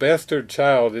bastard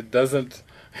child. It doesn't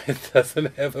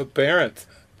have a parent.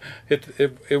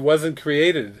 It wasn't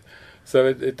created, so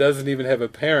it doesn't even have a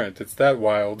parent. It's that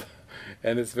wild.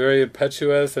 and it's very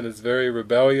impetuous and it's very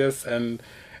rebellious, and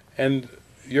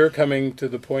you're coming to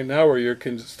the point now where you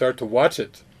can start to watch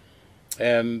it.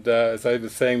 And as I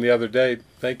was saying the other day,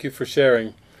 thank you for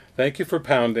sharing, thank you for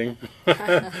pounding.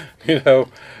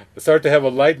 Start to have a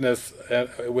lightness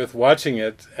with watching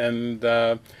it, and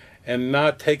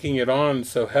not taking it on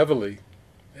so heavily,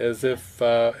 as if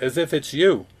it's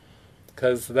you,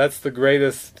 because that's the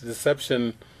greatest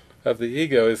deception of the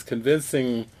ego, is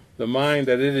convincing the mind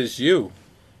that it is you,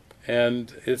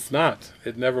 and it's not.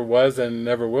 It never was and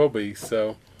never will be.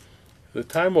 So the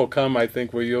time will come, I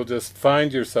think, where you'll just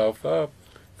find yourself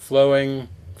flowing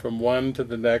from one to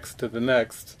the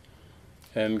next,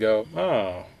 and go,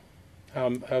 oh,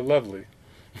 how lovely.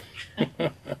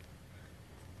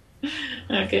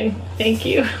 Okay, thank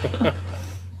you.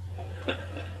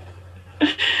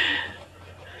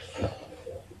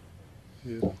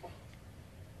 Yeah.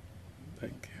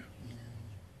 Thank you.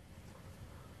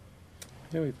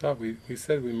 Yeah, we thought we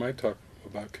said we might talk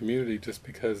about community, just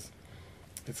because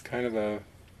it's kind of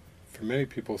for many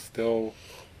people, still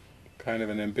kind of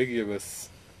an ambiguous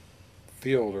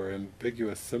field or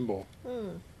ambiguous symbol.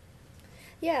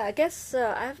 Yeah, I guess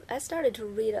I started to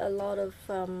read a lot of,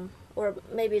 or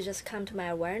maybe just come to my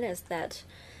awareness that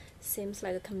seems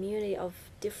like a community of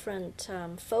different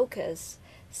focus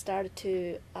started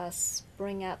to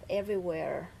spring up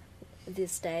everywhere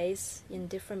these days in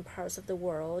different parts of the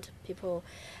world. People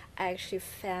actually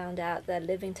found out that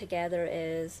living together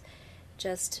is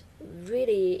just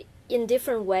really, in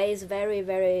different ways, very,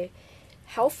 very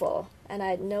helpful. And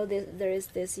I know there is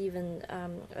this even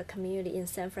a community in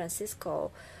San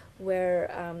Francisco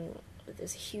where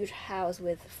there's a huge house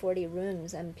with 40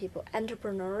 rooms, and people,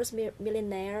 entrepreneurs,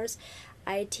 millionaires,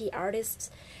 IT artists,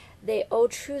 they all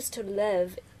choose to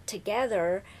live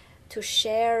together to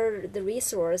share the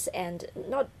resource, and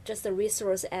not just the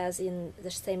resource as in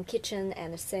the same kitchen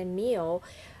and the same meal,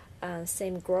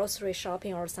 same grocery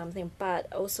shopping or something,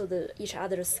 but also each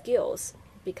other's skills.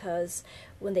 Because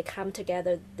when they come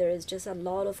together, there is just a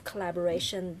lot of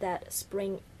collaboration that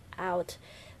spring out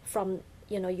from,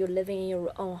 you're living in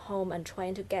your own home and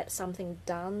trying to get something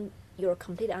done. You're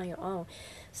completely on your own.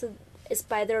 So it's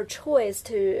by their choice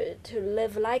to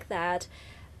live like that,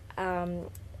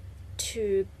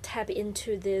 to tap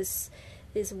into this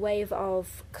wave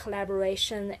of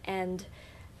collaboration and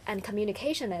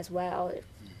communication as well.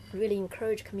 Really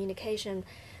encourage communication.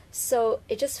 So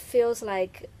it just feels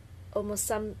like almost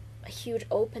some huge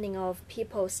opening of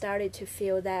people started to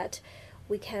feel that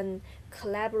we can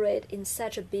collaborate in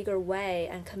such a bigger way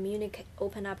and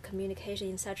open up communication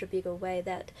in such a bigger way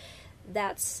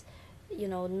that's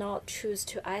not choose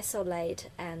to isolate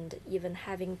and even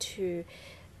having to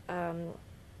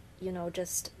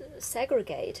just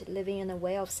segregate, living in a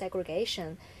way of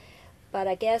segregation. But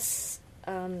I guess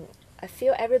I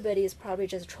feel everybody is probably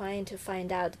just trying to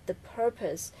find out the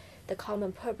purpose, the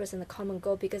common purpose and the common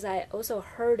goal, because I also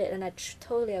heard it and I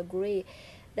totally agree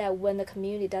that when the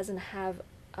community doesn't have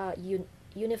a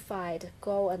unified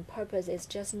goal and purpose, it's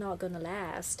just not going to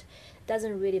last. It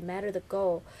doesn't really matter the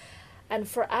goal. And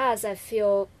for us, I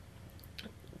feel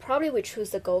probably we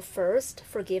choose the goal first,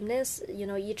 forgiveness.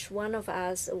 Each one of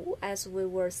us, as we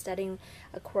were studying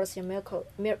A Course in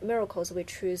Miracles, we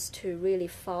choose to really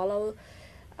follow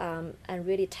and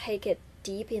really take it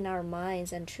deep in our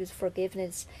minds and choose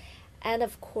forgiveness. And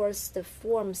of course, the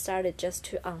form started just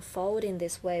to unfold in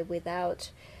this way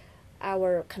without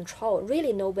our control.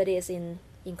 Really, nobody is in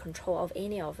control of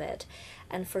any of it.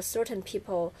 And for certain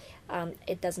people,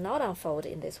 it does not unfold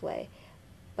in this way.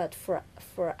 But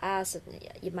for us,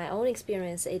 in my own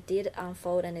experience, it did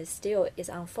unfold, and it still is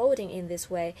unfolding in this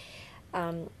way.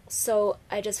 So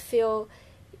I just feel,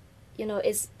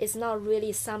 it's not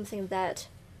really something that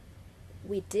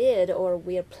we did or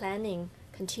we are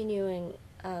continuing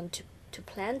to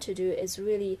plan to do. Is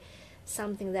really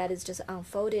something that is just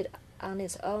unfolded on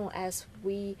its own as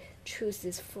we choose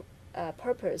this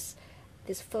purpose,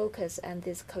 this focus, and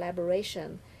this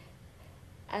collaboration.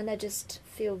 And I just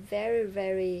feel very,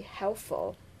 very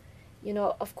helpful.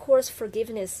 Of course,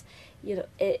 forgiveness, it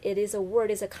is a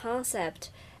word, it's a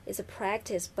concept, it's a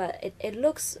practice, but it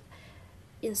looks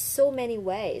in so many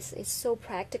ways. It's so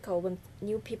practical when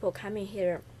new people come in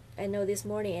here. I know this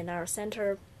morning in our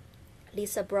center,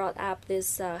 Lisa brought up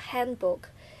this handbook,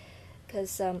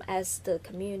 because as the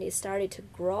community started to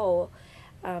grow,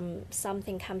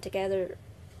 something come together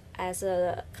as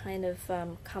a kind of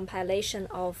compilation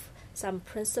of some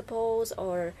principles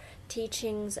or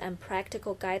teachings and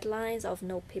practical guidelines of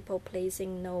no people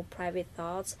pleasing, no private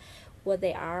thoughts, what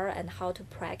they are and how to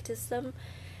practice them.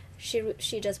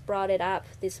 She just brought it up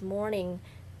this morning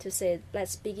to say,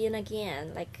 let's begin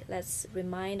again, like let's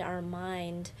remind our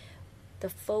mind the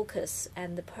focus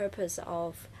and the purpose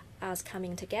of us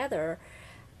coming together.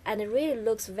 And it really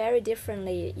looks very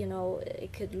differently. You know,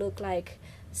 it could look like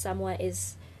someone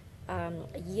is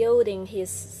yielding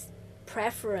his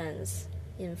preference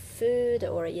in food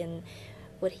or in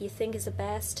what he thinks is the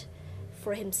best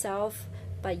for himself,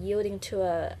 by yielding to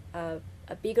a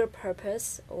bigger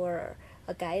purpose or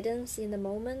a guidance in the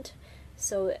moment.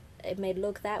 So it may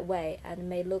look that way, and it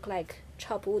may look like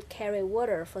chop wood, carry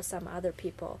water for some other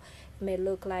people. It may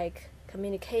look like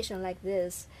communication like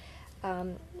this.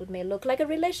 It may look like a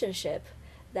relationship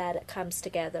that comes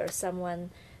together.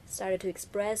 Someone started to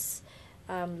express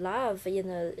love in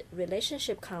a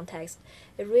relationship context.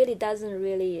 It really doesn't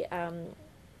really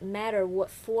matter what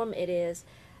form it is.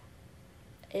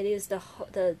 It is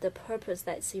the purpose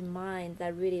that's in mind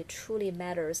that really truly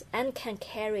matters and can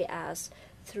carry us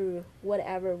through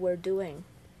whatever we're doing.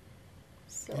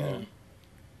 So.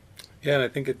 Yeah, and I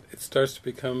think it starts to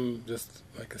become just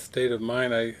like a state of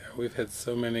mind. We've had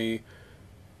so many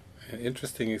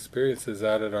interesting experiences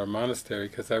out at our monastery,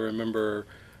 because I remember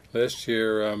last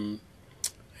year,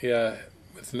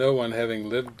 with no one having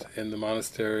lived in the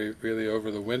monastery really over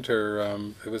the winter,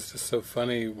 it was just so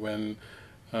funny when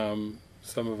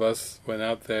some of us went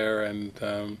out there, and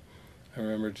I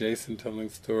remember Jason telling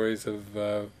stories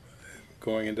of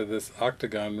going into this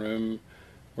octagon room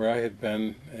where I had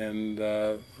been, and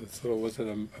was it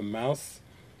a mouse?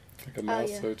 Like a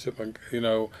mouse or a chipmunk,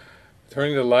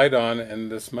 turning the light on,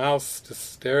 and this mouse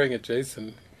just staring at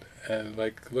Jason and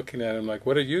like looking at him like,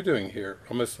 what are you doing here?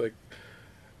 Almost like,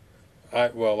 I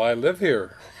live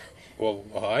here. Well,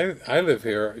 I live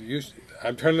here.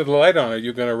 I'm turning the light on. Are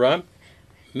you going to run?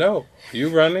 No. Are you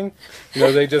running?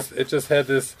 They just had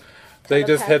this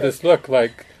look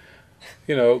like,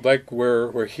 like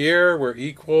we're here, we're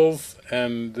equals,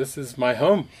 and this is my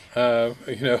home,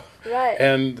 Right.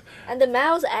 And the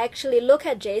mouse actually look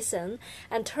at Jason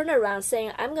and turn around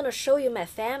saying, I'm going to show you my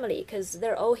family because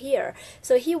they're all here.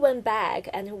 So he went back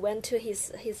and went to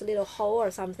his little hole or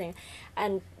something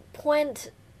and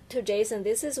point to Jason,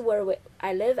 this is where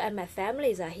I live and my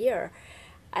families are here.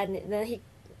 And then he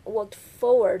walked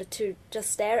forward to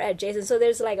just stare at Jason. So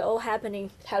there's like all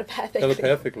happening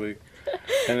telepathically.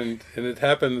 And it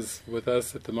happens with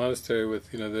us at the monastery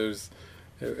with, there's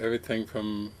everything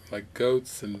from like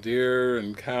goats and deer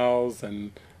and cows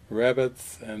and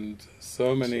rabbits and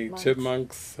so many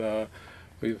chipmunks.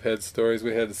 We've had stories.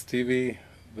 We had Stevie,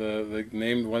 they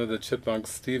named one of the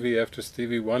chipmunks Stevie after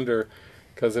Stevie Wonder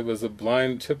because it was a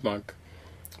blind chipmunk,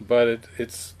 but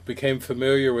it became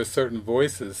familiar with certain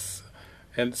voices.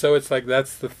 And so it's like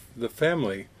that's the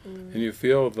family, and you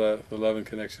feel the love and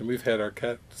connection. We've had our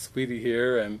cat Sweetie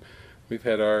here, and we've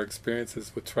had our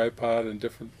experiences with Tripod and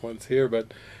different ones here,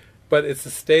 but it's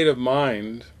a state of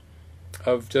mind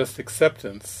of just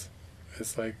acceptance.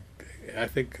 It's like, I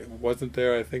think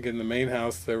in the main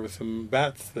house there were some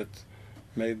bats that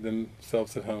made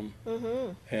themselves at home.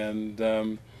 Mm-hmm.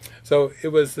 And so it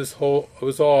was all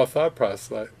a thought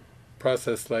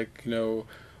process like,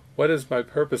 what is my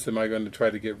purpose? Am I going to try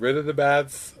to get rid of the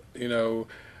bats?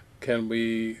 Can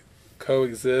we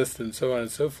coexist, and so on and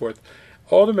so forth?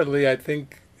 Ultimately, I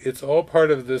think it's all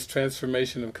part of this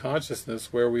transformation of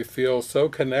consciousness where we feel so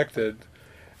connected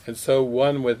and so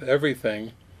one with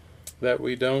everything that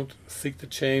we don't seek to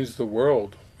change the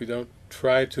world. We don't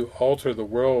try to alter the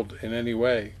world in any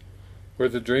way. We're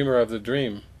the dreamer of the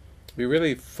dream. We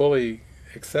really fully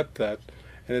accept that,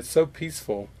 and it's so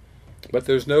peaceful. But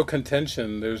there's no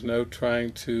contention, there's no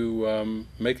trying to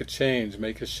make a change,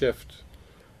 make a shift.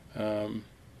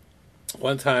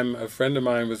 One time a friend of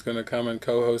mine was going to come and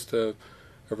co-host a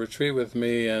retreat with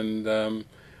me, and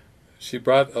she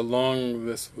brought along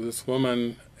this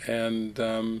woman, and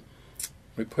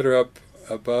we put her up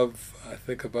above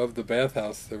the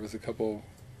bathhouse. There was a couple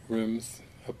rooms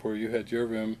up where you had your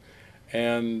room,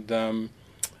 and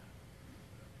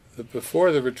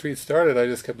before the retreat started, I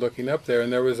just kept looking up there,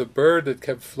 and there was a bird that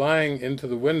kept flying into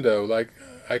the window, like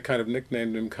I kind of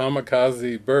nicknamed him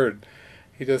Kamikaze Bird.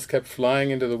 He just kept flying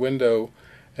into the window,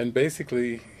 and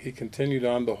basically he continued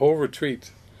on the whole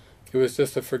retreat. It was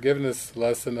just a forgiveness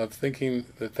lesson of thinking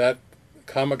that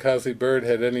Kamikaze Bird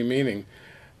had any meaning,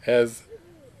 as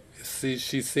she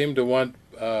seemed to want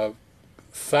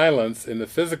silence in the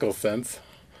physical sense,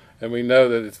 and we know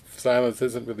that silence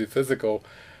isn't really physical.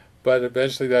 But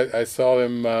eventually I saw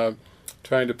him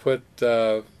trying to put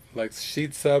like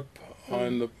sheets up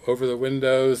on over the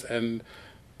windows, and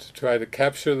to try to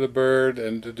capture the bird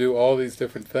and to do all these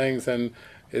different things. And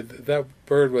that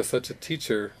bird was such a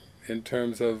teacher in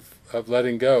terms of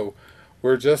letting go.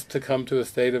 were just to come to a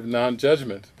state of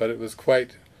non-judgment, but it was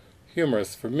quite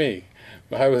humorous for me.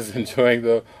 I was enjoying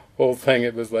the whole thing.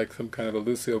 It was like some kind of a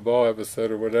Lucille Ball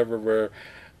episode or whatever,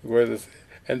 where this,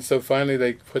 and so finally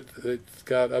they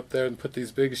got up there and put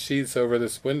these big sheets over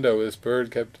this window. This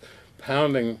bird kept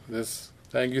pounding this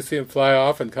thing. You see him fly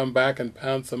off and come back and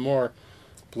pound some more,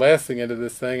 blasting into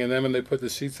this thing. And then when they put the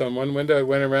sheets on one window, it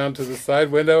went around to the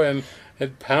side window and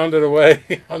it pounded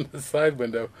away on the side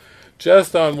window,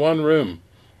 just on one room.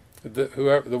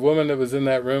 The woman that was in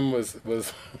that room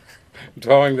was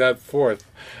drawing that forth,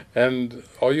 and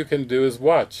all you can do is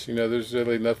watch. There's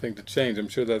really nothing to change. I'm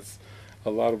sure that's a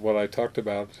lot of what I talked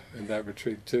about in that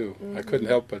retreat too. Mm-hmm. I couldn't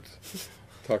help but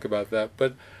talk about that.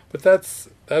 But that's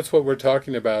what we're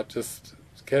talking about. Just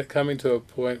coming to a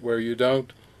point where you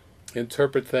don't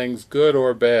interpret things good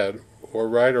or bad, or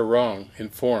right or wrong in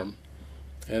form,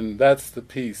 and that's the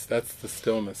peace. That's the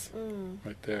stillness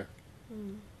right there.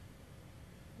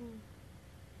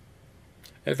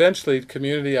 Eventually,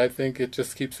 community, I think it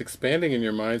just keeps expanding in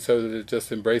your mind so that it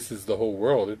just embraces the whole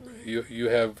world. You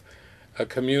have a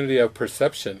community of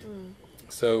perception.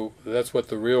 So that's what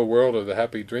the real world of the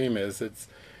happy dream is.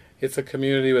 It's a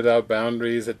community without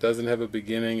boundaries. It doesn't have a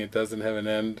beginning. It doesn't have an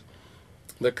end.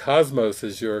 The cosmos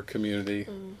is your community.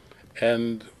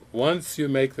 And once you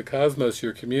make the cosmos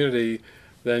your community,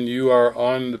 then you are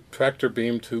on the tractor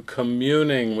beam to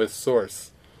communing with Source,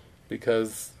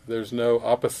 because there's no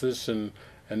opposition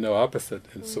and no opposite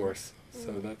in Source.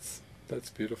 So that's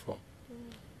beautiful.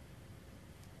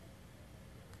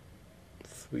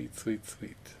 Sweet, sweet,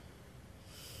 sweet.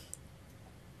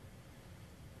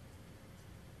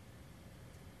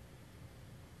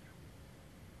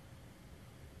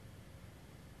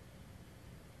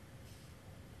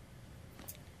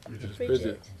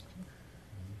 Bridget.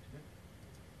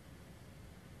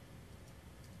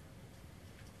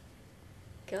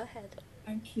 Go ahead.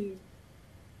 Thank you.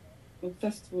 Well,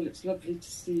 first of all, it's lovely to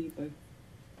see you both.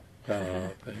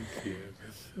 Oh, thank you.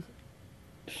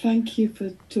 Thank you for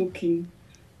talking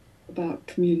about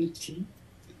community,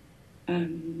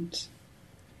 and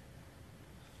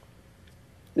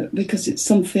because it's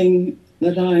something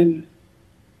that I'm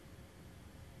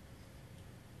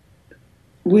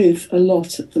with a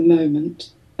lot at the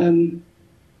moment.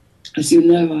 As you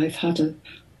know, I've had a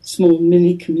small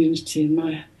mini community in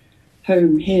my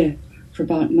home here for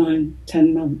about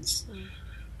 9-10 months.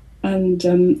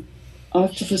 And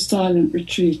after the silent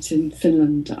retreat in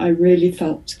Finland, I really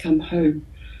felt to come home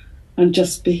and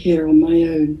just be here on my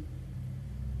own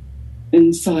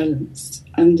in silence.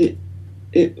 And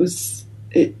it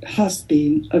has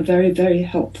been a very, very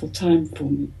helpful time for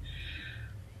me.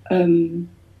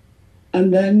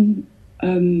 And then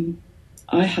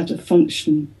I had a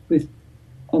function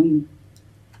on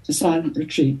the silent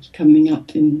retreat coming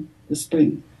up in the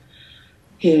spring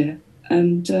here,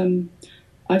 and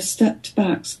I've stepped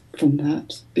back from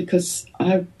that because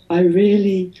I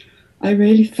really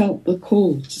felt the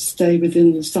call to stay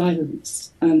within the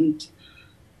silence, and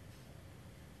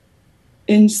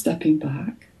in stepping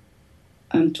back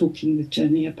and talking with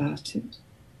Jenny about it,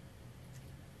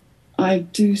 I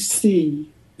do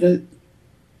see that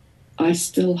I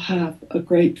still have a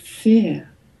great fear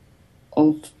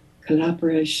of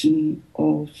collaboration,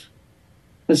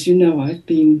 as you know, I've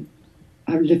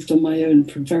lived on my own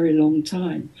for a very long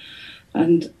time,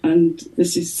 and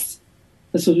this is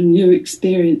a sort of new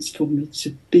experience for me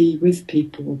to be with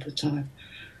people all the time.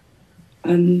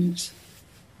 And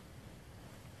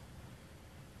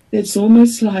it's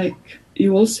almost like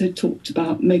you also talked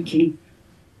about making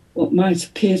what might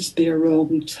appear to be a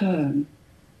wrong turn.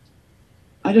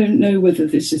 I don't know whether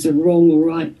this is a wrong or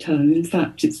right turn. In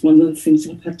fact, it's one of the things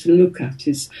I've had to look at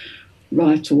is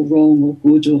right or wrong or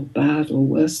good or bad or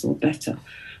worse or better,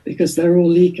 because they're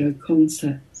all ego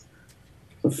concepts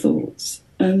or thoughts.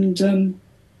 And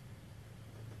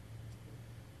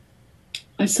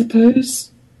I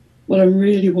suppose what I'm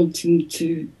really wanting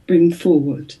to bring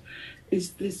forward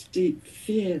is this deep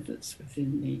fear that's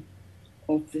within me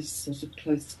of this sort of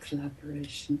close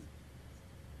collaboration.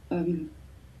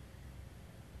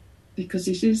 Because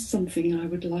it is something I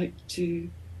would like to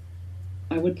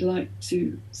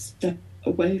step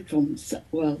away from,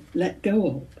 let go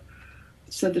of,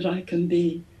 so that I can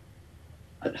be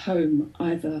at home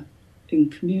either in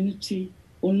community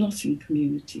or not in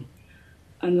community.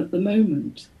 And at the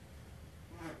moment,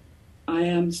 I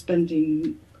am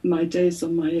spending my days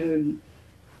on my own,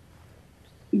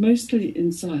 mostly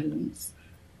in silence.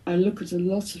 I look at a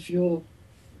lot of your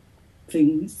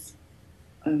things.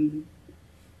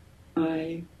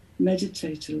 I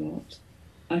meditate a lot.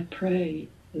 I pray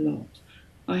a lot.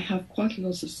 I have quite a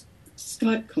lot of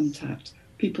Skype contact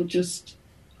people just,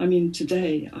 I mean,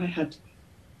 today I had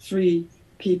 3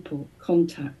 people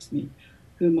contact me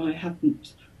whom I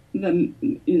haven't, them,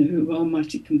 you know, who are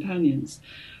mighty companions,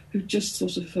 who just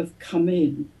sort of have come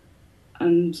in,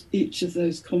 and each of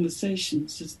those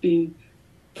conversations has been,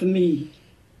 for me,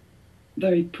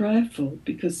 very prayerful,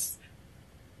 because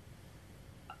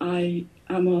I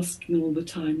am asking all the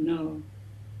time now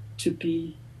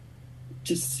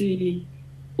to see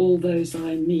all those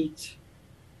I meet,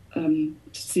 to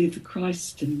see the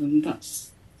Christ in them.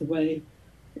 That's the way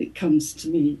it comes to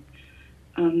me.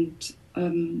 And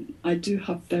I do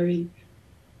have very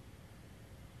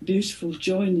beautiful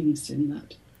joinings in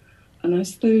that. And I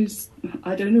suppose,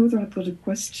 I don't know whether I've got a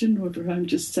question or whether I'm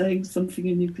just saying something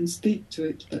and you can speak to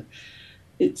it, but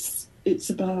it's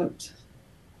about,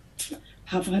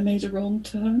 have I made a wrong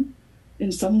turn?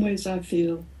 In some ways I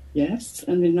feel yes,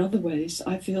 and in other ways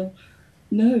I feel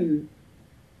no,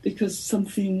 because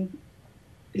something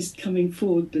is coming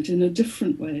forward, but in a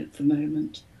different way at the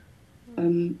moment. I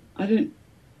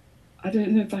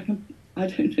don't know if I can, I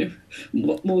don't know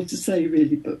what more to say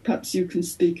really, but perhaps you can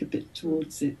speak a bit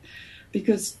towards it,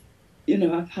 because, you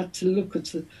know, I've had to look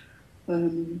at a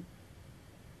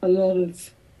lot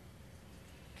of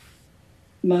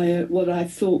my, what I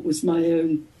thought was my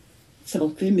own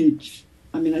self-image.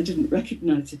 I mean, I didn't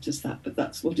recognise it as that, but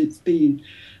that's what it's been.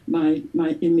 My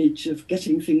image of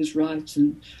getting things right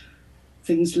and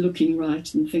things looking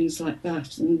right and things like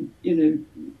that, and, you know,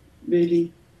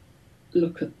 really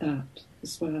look at that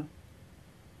as well.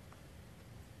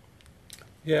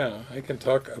 Yeah, I can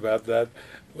talk about that.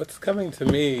 What's coming to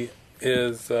me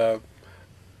is that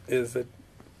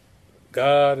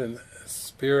God and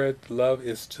Spirit, love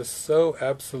is just so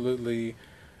absolutely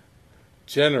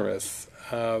generous.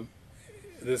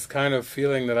 This kind of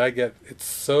feeling that I get, it's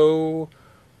so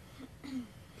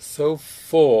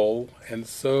full and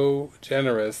so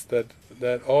generous that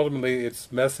ultimately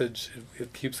its message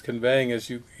it keeps conveying is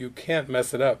you can't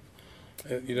mess it up.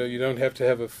 You know, you don't have to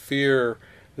have a fear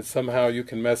that somehow you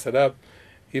can mess it up.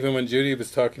 Even when Judy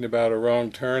was talking about a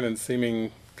wrong turn and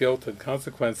seeming guilt and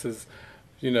consequences,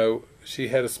 you know, she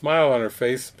had a smile on her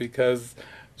face because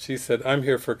she said, I'm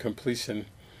here for completion.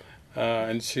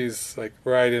 And she's like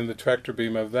right in the tractor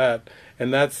beam of that.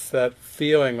 And that's that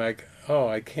feeling like, oh,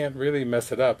 I can't really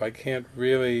mess it up. I can't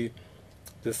really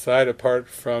decide apart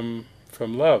from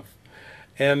love.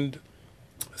 And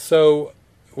so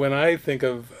when I think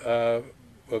of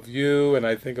you, and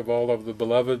I think of all of the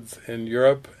beloveds in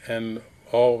Europe, and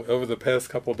all over the past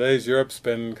couple of days, Europe's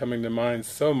been coming to mind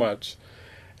so much,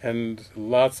 and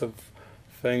lots of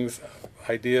things,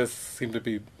 ideas seem to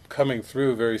be coming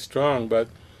through very strong. But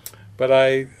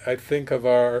I think of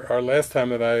our last time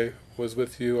that I was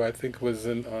with you, I think it was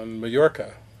on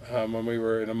Mallorca, when we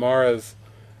were in Amara's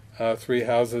 3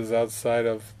 houses outside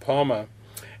of Palma,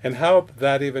 and how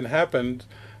that even happened.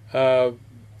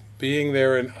 Being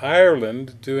there in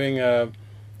Ireland, doing a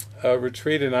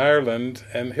retreat in Ireland,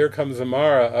 and here comes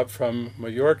Amara up from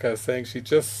Mallorca saying she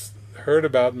just heard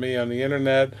about me on the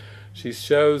internet. She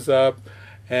shows up,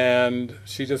 and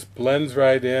she just blends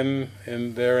right in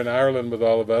there in Ireland with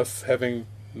all of us, having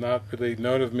not really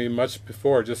known of me much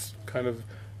before, just kind of,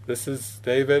 this is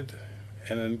David,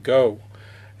 and then go,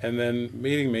 and then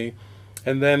meeting me.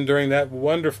 And then during that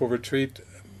wonderful retreat,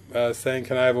 saying,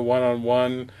 can I have a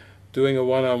one-on-one, doing a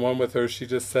one-on-one with her, she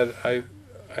just said, I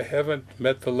haven't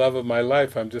met the love of my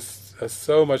life. I'm just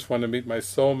so much want to meet my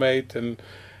soulmate,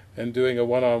 and doing a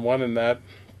one-on-one in that,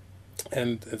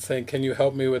 and saying, can you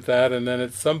help me with that? And then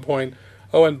at some point,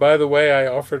 oh, and by the way, I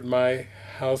offered my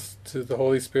house to the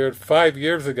Holy Spirit 5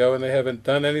 years ago, and they haven't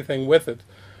done anything with it.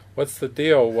 What's the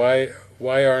deal? Why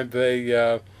aren't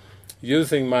they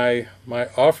using my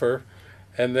offer?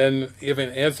 And then even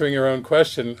answering your own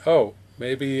question, oh,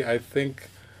 maybe I think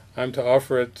I'm to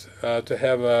offer it to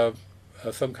have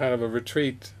some kind of a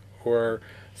retreat or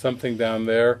something down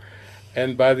there.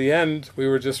 And by the end, we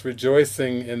were just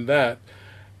rejoicing in that.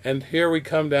 And here we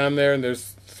come down there, and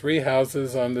there's 3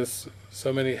 houses on this,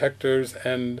 so many hectares,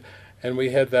 and we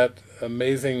had that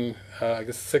amazing, I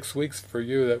guess 6 weeks for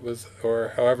you, that was,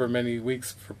 or however many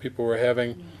weeks for people were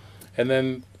having. And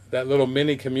then that little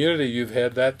mini community you've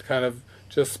had, that kind of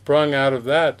just sprung out of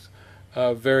that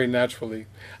very naturally.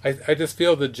 I just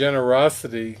feel the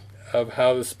generosity of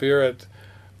how the Spirit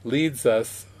leads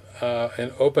us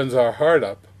and opens our heart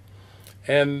up.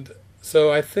 And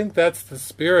so I think that's the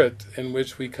spirit in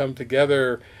which we come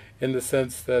together, in the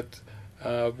sense that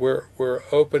we're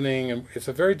opening, and it's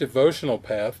a very devotional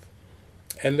path,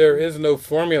 and there is no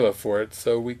formula for it,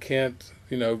 so we can't,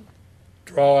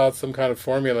 draw out some kind of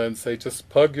formula and say just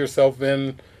plug yourself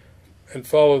in and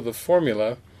follow the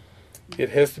formula. It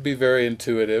has to be very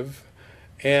intuitive.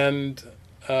 And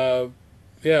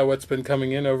what's been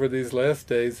coming in over these last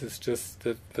days is just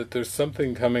that there's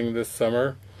something coming this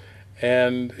summer,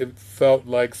 and it felt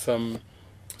like some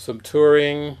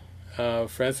touring.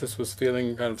 Frances was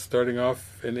feeling kind of starting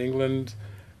off in England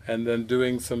and then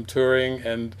doing some touring,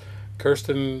 and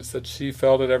Kirsten said she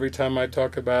felt it every time I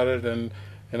talk about it, and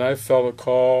I felt a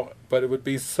call, but it would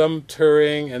be some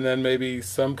touring and then maybe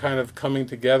some kind of coming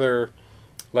together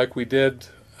like we did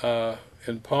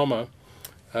in Palma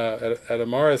at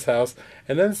Amara's house,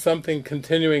 and then something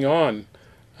continuing on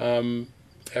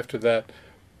after that.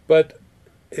 But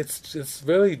it's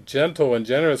really gentle and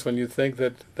generous when you think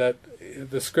that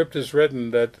the script is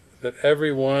written that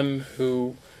everyone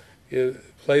who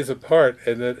plays a part,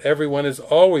 and that everyone is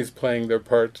always playing their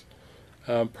part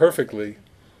perfectly.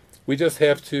 We just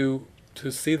have to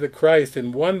see the Christ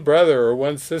in one brother or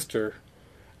one sister,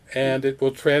 and it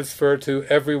will transfer to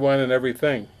everyone and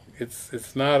everything.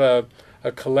 It's not a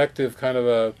collective kind of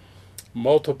a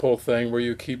multiple thing where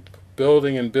you keep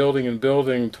building and building and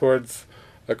building towards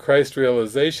a Christ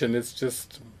realization. It's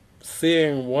just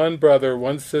seeing one brother,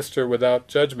 one sister without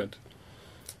judgment.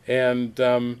 And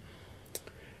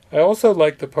I also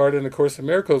like the part in A Course in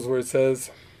Miracles where it says,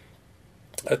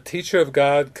 a teacher of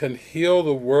God can heal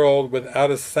the world without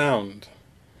a sound.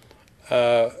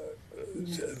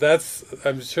 That's,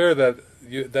 I'm sure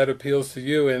that appeals to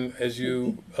you, and as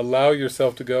you allow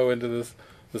yourself to go into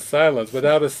the silence,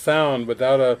 without a sound,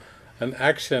 without an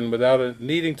action, without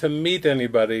needing to meet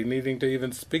anybody, needing to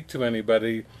even speak to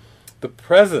anybody, the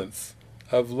presence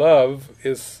of love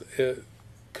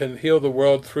can heal the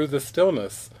world through the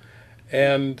stillness.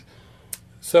 And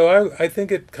so I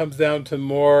think it comes down to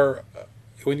more,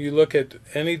 when you look at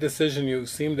any decision you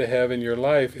seem to have in your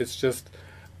life, it's just,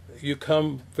 you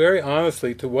come very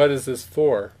honestly to what is this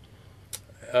for?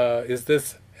 Is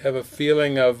this have a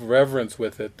feeling of reverence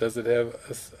with it? Does it have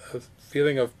a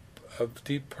feeling of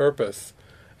deep purpose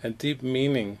and deep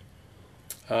meaning?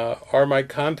 Are my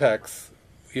contacts,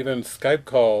 even Skype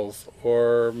calls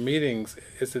or meetings,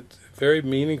 is it very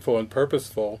meaningful and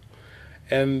purposeful?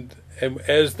 And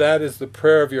as that is the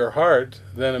prayer of your heart,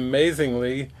 then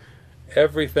amazingly,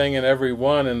 everything and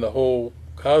everyone in the whole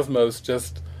cosmos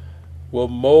just will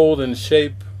mold and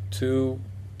shape to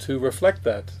reflect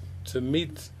that, to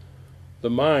meet the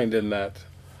mind in that.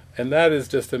 And that is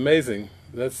just amazing.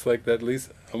 That's like that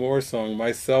Lisa Amour song,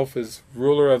 myself is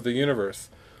ruler of the universe.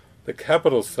 The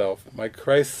capital self, my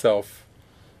Christ self,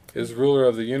 is ruler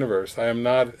of the universe. I am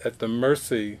not at the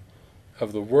mercy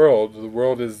of the world. The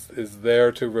world is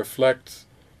there to reflect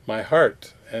my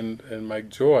heart and my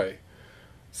joy.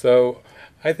 So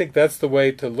I think that's the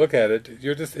way to look at it.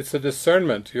 It's a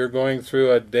discernment. You're going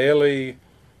through a daily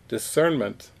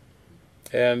discernment,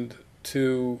 and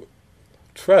to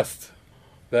trust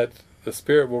that the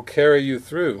Spirit will carry you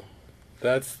through.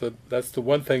 That's the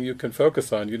one thing you can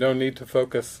focus on. You don't need to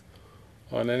focus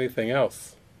on anything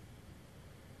else.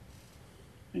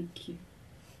 Thank you.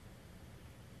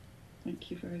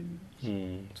 Thank you very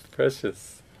much. It's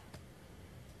precious.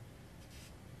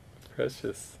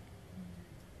 Precious.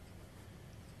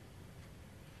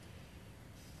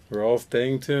 We're all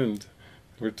staying tuned.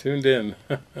 We're tuned in.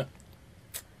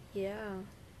 Yeah.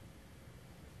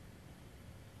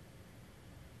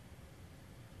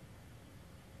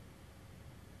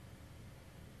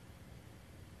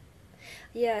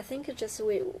 Yeah, I think just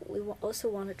we also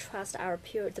want to trust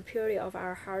the purity of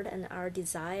our heart and our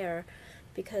desire,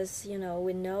 because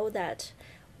we know that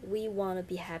we want to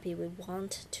be happy, we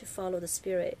want to follow the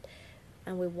Spirit,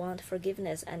 and we want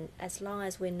forgiveness. And as long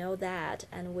as we know that,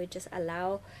 and we just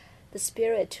allow the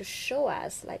Spirit to show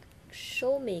us, like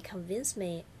show me, convince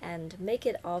me, and make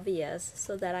it obvious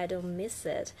so that I don't miss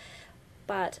it.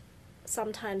 But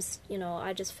sometimes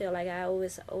I just feel like I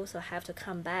always also have to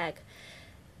come back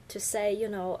to say,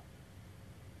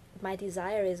 my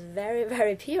desire is very,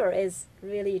 very pure, is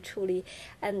really, truly,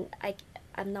 and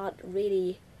I'm not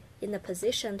really in the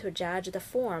position to judge the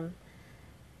form.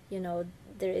 There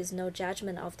is no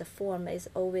judgment of the form. It's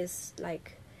always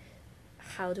like,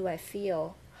 how do I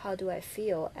feel? How do I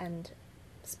feel? And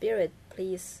Spirit,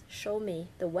 please show me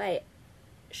the way.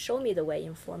 Show me the way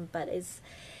in form, but it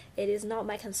is not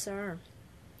my concern.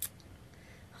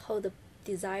 Hold the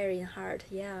desire in heart,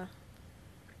 yeah.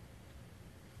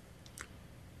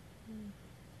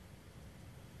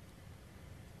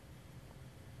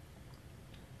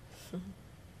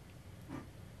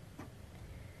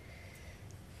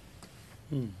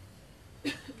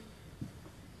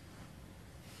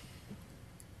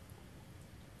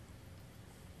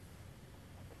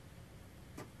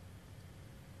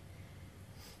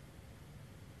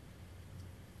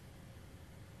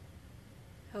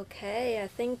 Okay, I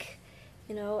think,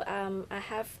 I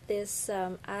have this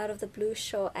out of the blue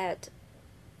show at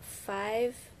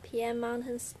 5 p.m.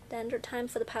 Mountain Standard Time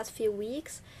for the past few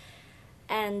weeks.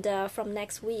 And from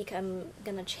next week, I'm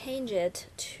going to change it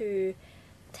to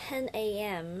 10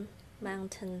 a.m.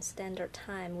 Mountain Standard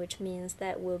Time, which means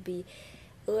that will be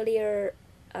earlier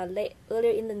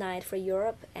in the night for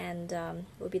Europe, and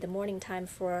will be the morning time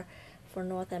for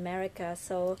North America.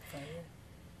 So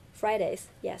Fridays,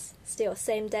 yes, still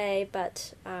same day,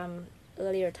 but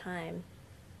earlier time,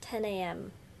 10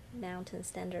 a.m. Mountain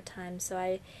Standard Time. So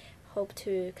I hope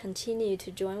to continue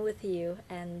to join with you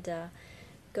and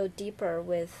go deeper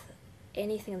with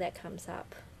anything that comes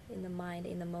up in the mind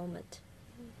in the moment.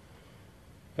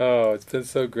 Oh, it's been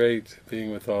so great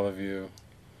being with all of you.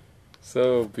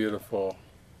 So beautiful.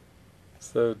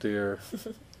 So dear.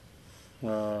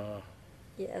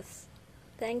 Yes.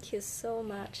 Thank you so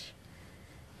much.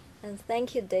 And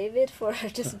thank you, David, for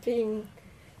just being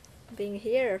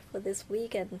here for this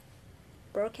week and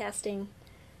broadcasting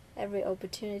every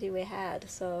opportunity we had.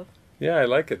 So yeah, I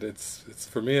like it. It's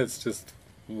for me, it's just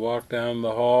walk down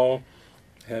the hall,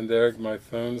 hand Eric my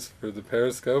phones for the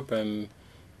Periscope, and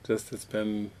it's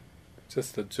been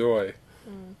just a joy.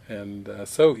 And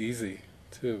so easy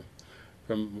too.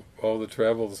 From all the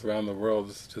travels around the world,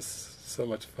 it's just so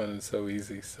much fun and so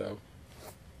easy. So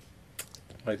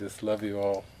I just love you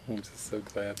all. I'm just so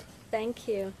glad. Thank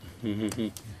you.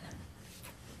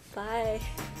 Bye.